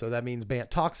one, so that means Bant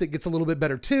Toxic gets a little bit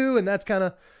better too, and that's kind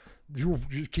of,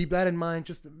 just keep that in mind.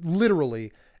 Just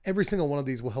literally every single one of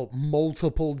these will help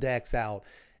multiple decks out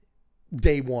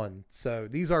day 1. So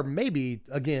these are maybe,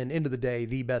 again, end of the day,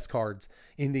 the best cards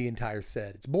in the entire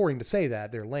set. It's boring to say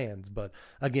that, they're lands, but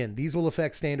again, these will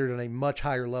affect Standard on a much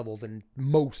higher level than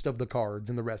most of the cards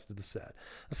in the rest of the set.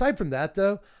 Aside from that,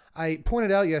 though, I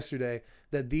pointed out yesterday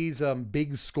that these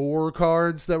big score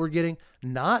cards that we're getting,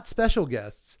 not special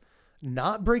guests,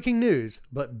 not breaking news,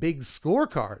 but big score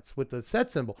cards with the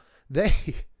set symbol,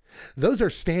 those are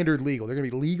Standard legal. They're going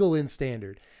to be legal in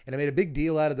Standard. And I made a big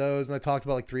deal out of those, and I talked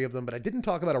about like 3 of them, but I didn't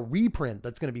talk about a reprint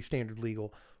that's going to be Standard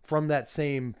legal from that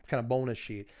same kind of bonus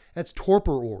sheet. That's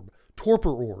Torpor Orb.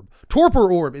 Torpor Orb.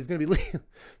 Torpor Orb is going to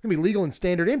be legal in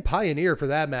Standard and Pioneer for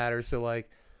that matter. So like,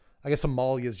 I guess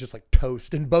Amalia is just like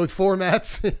toast in both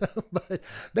formats. But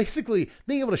basically,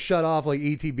 being able to shut off like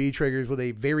ETB triggers with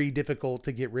a very difficult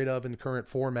to get rid of in the current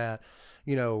format,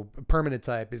 you know, permanent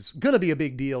type is going to be a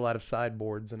big deal out of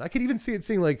sideboards. And I could even see it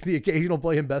seeing like the occasional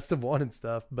play in best of one and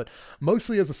stuff, but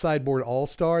mostly as a sideboard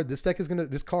all-star, this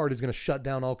card is going to shut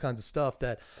down all kinds of stuff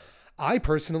that I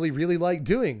personally really like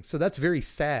doing. So that's very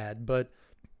sad, but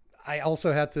I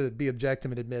also have to be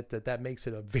objective and admit that that makes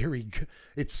it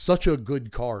it's such a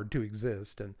good card to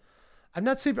exist. And I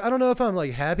don't know if I'm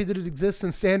like happy that it exists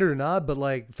in standard or not, but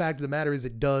like the fact of the matter is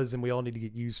it does, and we all need to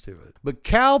get used to it. But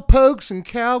cowpokes and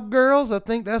cowgirls, I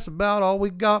think that's about all we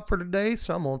got for today.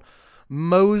 So I'm going to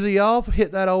mosey off,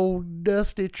 hit that old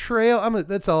dusty trail.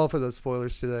 That's all for those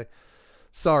spoilers today.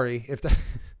 Sorry if that,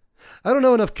 I don't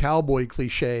know enough cowboy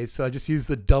cliches, so I just use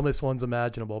the dumbest ones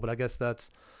imaginable, but I guess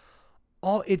that's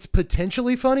all. It's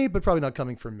potentially funny, but probably not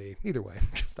coming from me. Either way,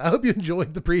 I hope you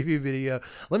enjoyed the preview video.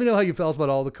 Let me know how you felt about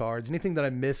all the cards. Anything that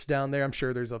I missed down there. I'm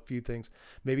sure there's a few things.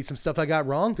 Maybe some stuff I got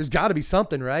wrong. There's got to be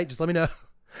something, right? Just let me know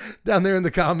down there in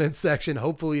the comments section.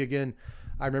 Hopefully, again,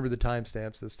 I remember the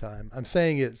timestamps this time. I'm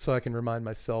saying it so I can remind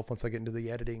myself once I get into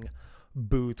the editing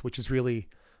booth, which is really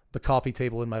the coffee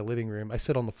table in my living room. I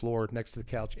sit on the floor next to the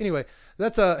couch. Anyway,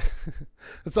 that's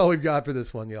all we've got for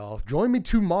this one, y'all. Join me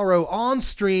tomorrow on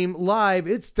stream live.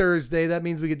 It's Thursday. That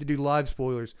means we get to do live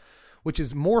spoilers, which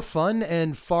is more fun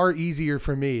and far easier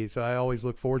for me. So I always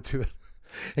look forward to it.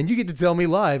 And you get to tell me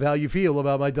live how you feel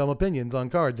about my dumb opinions on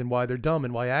cards and why they're dumb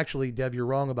and why actually, Deb, you're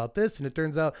wrong about this. And it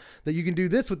turns out that you can do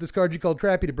this with this card you called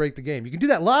crappy to break the game. You can do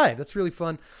that live. That's really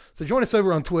fun. So join us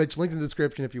over on Twitch. Link in the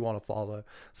description if you want to follow.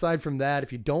 Aside from that,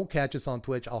 if you don't catch us on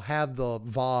Twitch, I'll have the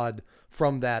VOD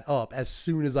from that up as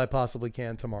soon as I possibly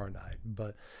can tomorrow night.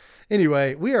 But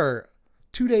anyway, we are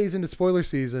 2 days into spoiler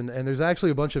season, and there's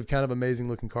actually a bunch of kind of amazing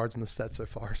looking cards in the set so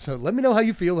far. So let me know how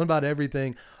you feeling about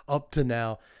everything up to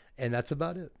now. And that's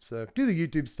about it. So do the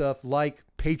YouTube stuff, like,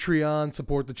 Patreon,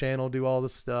 support the channel, do all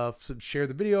this stuff, share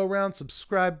the video around,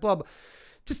 subscribe, blah, blah.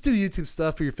 Just do YouTube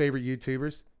stuff for your favorite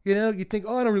YouTubers. You know, you think,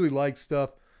 oh, I don't really like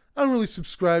stuff. I don't really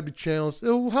subscribe to channels.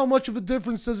 Oh, how much of a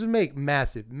difference does it make?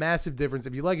 Massive, massive difference.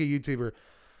 If you like a YouTuber,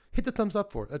 hit the thumbs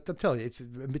up for it. I'm telling you,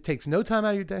 it takes no time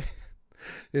out of your day.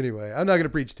 Anyway, I'm not going to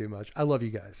preach too much. I love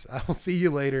you guys. I will see you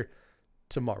later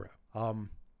tomorrow.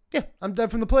 Yeah, I'm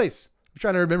Dead from the Place. I'm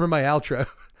trying to remember my outro.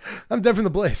 I'm Dead from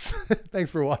the Place.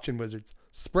 Thanks for watching, Wizards.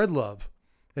 Spread love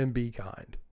and be kind.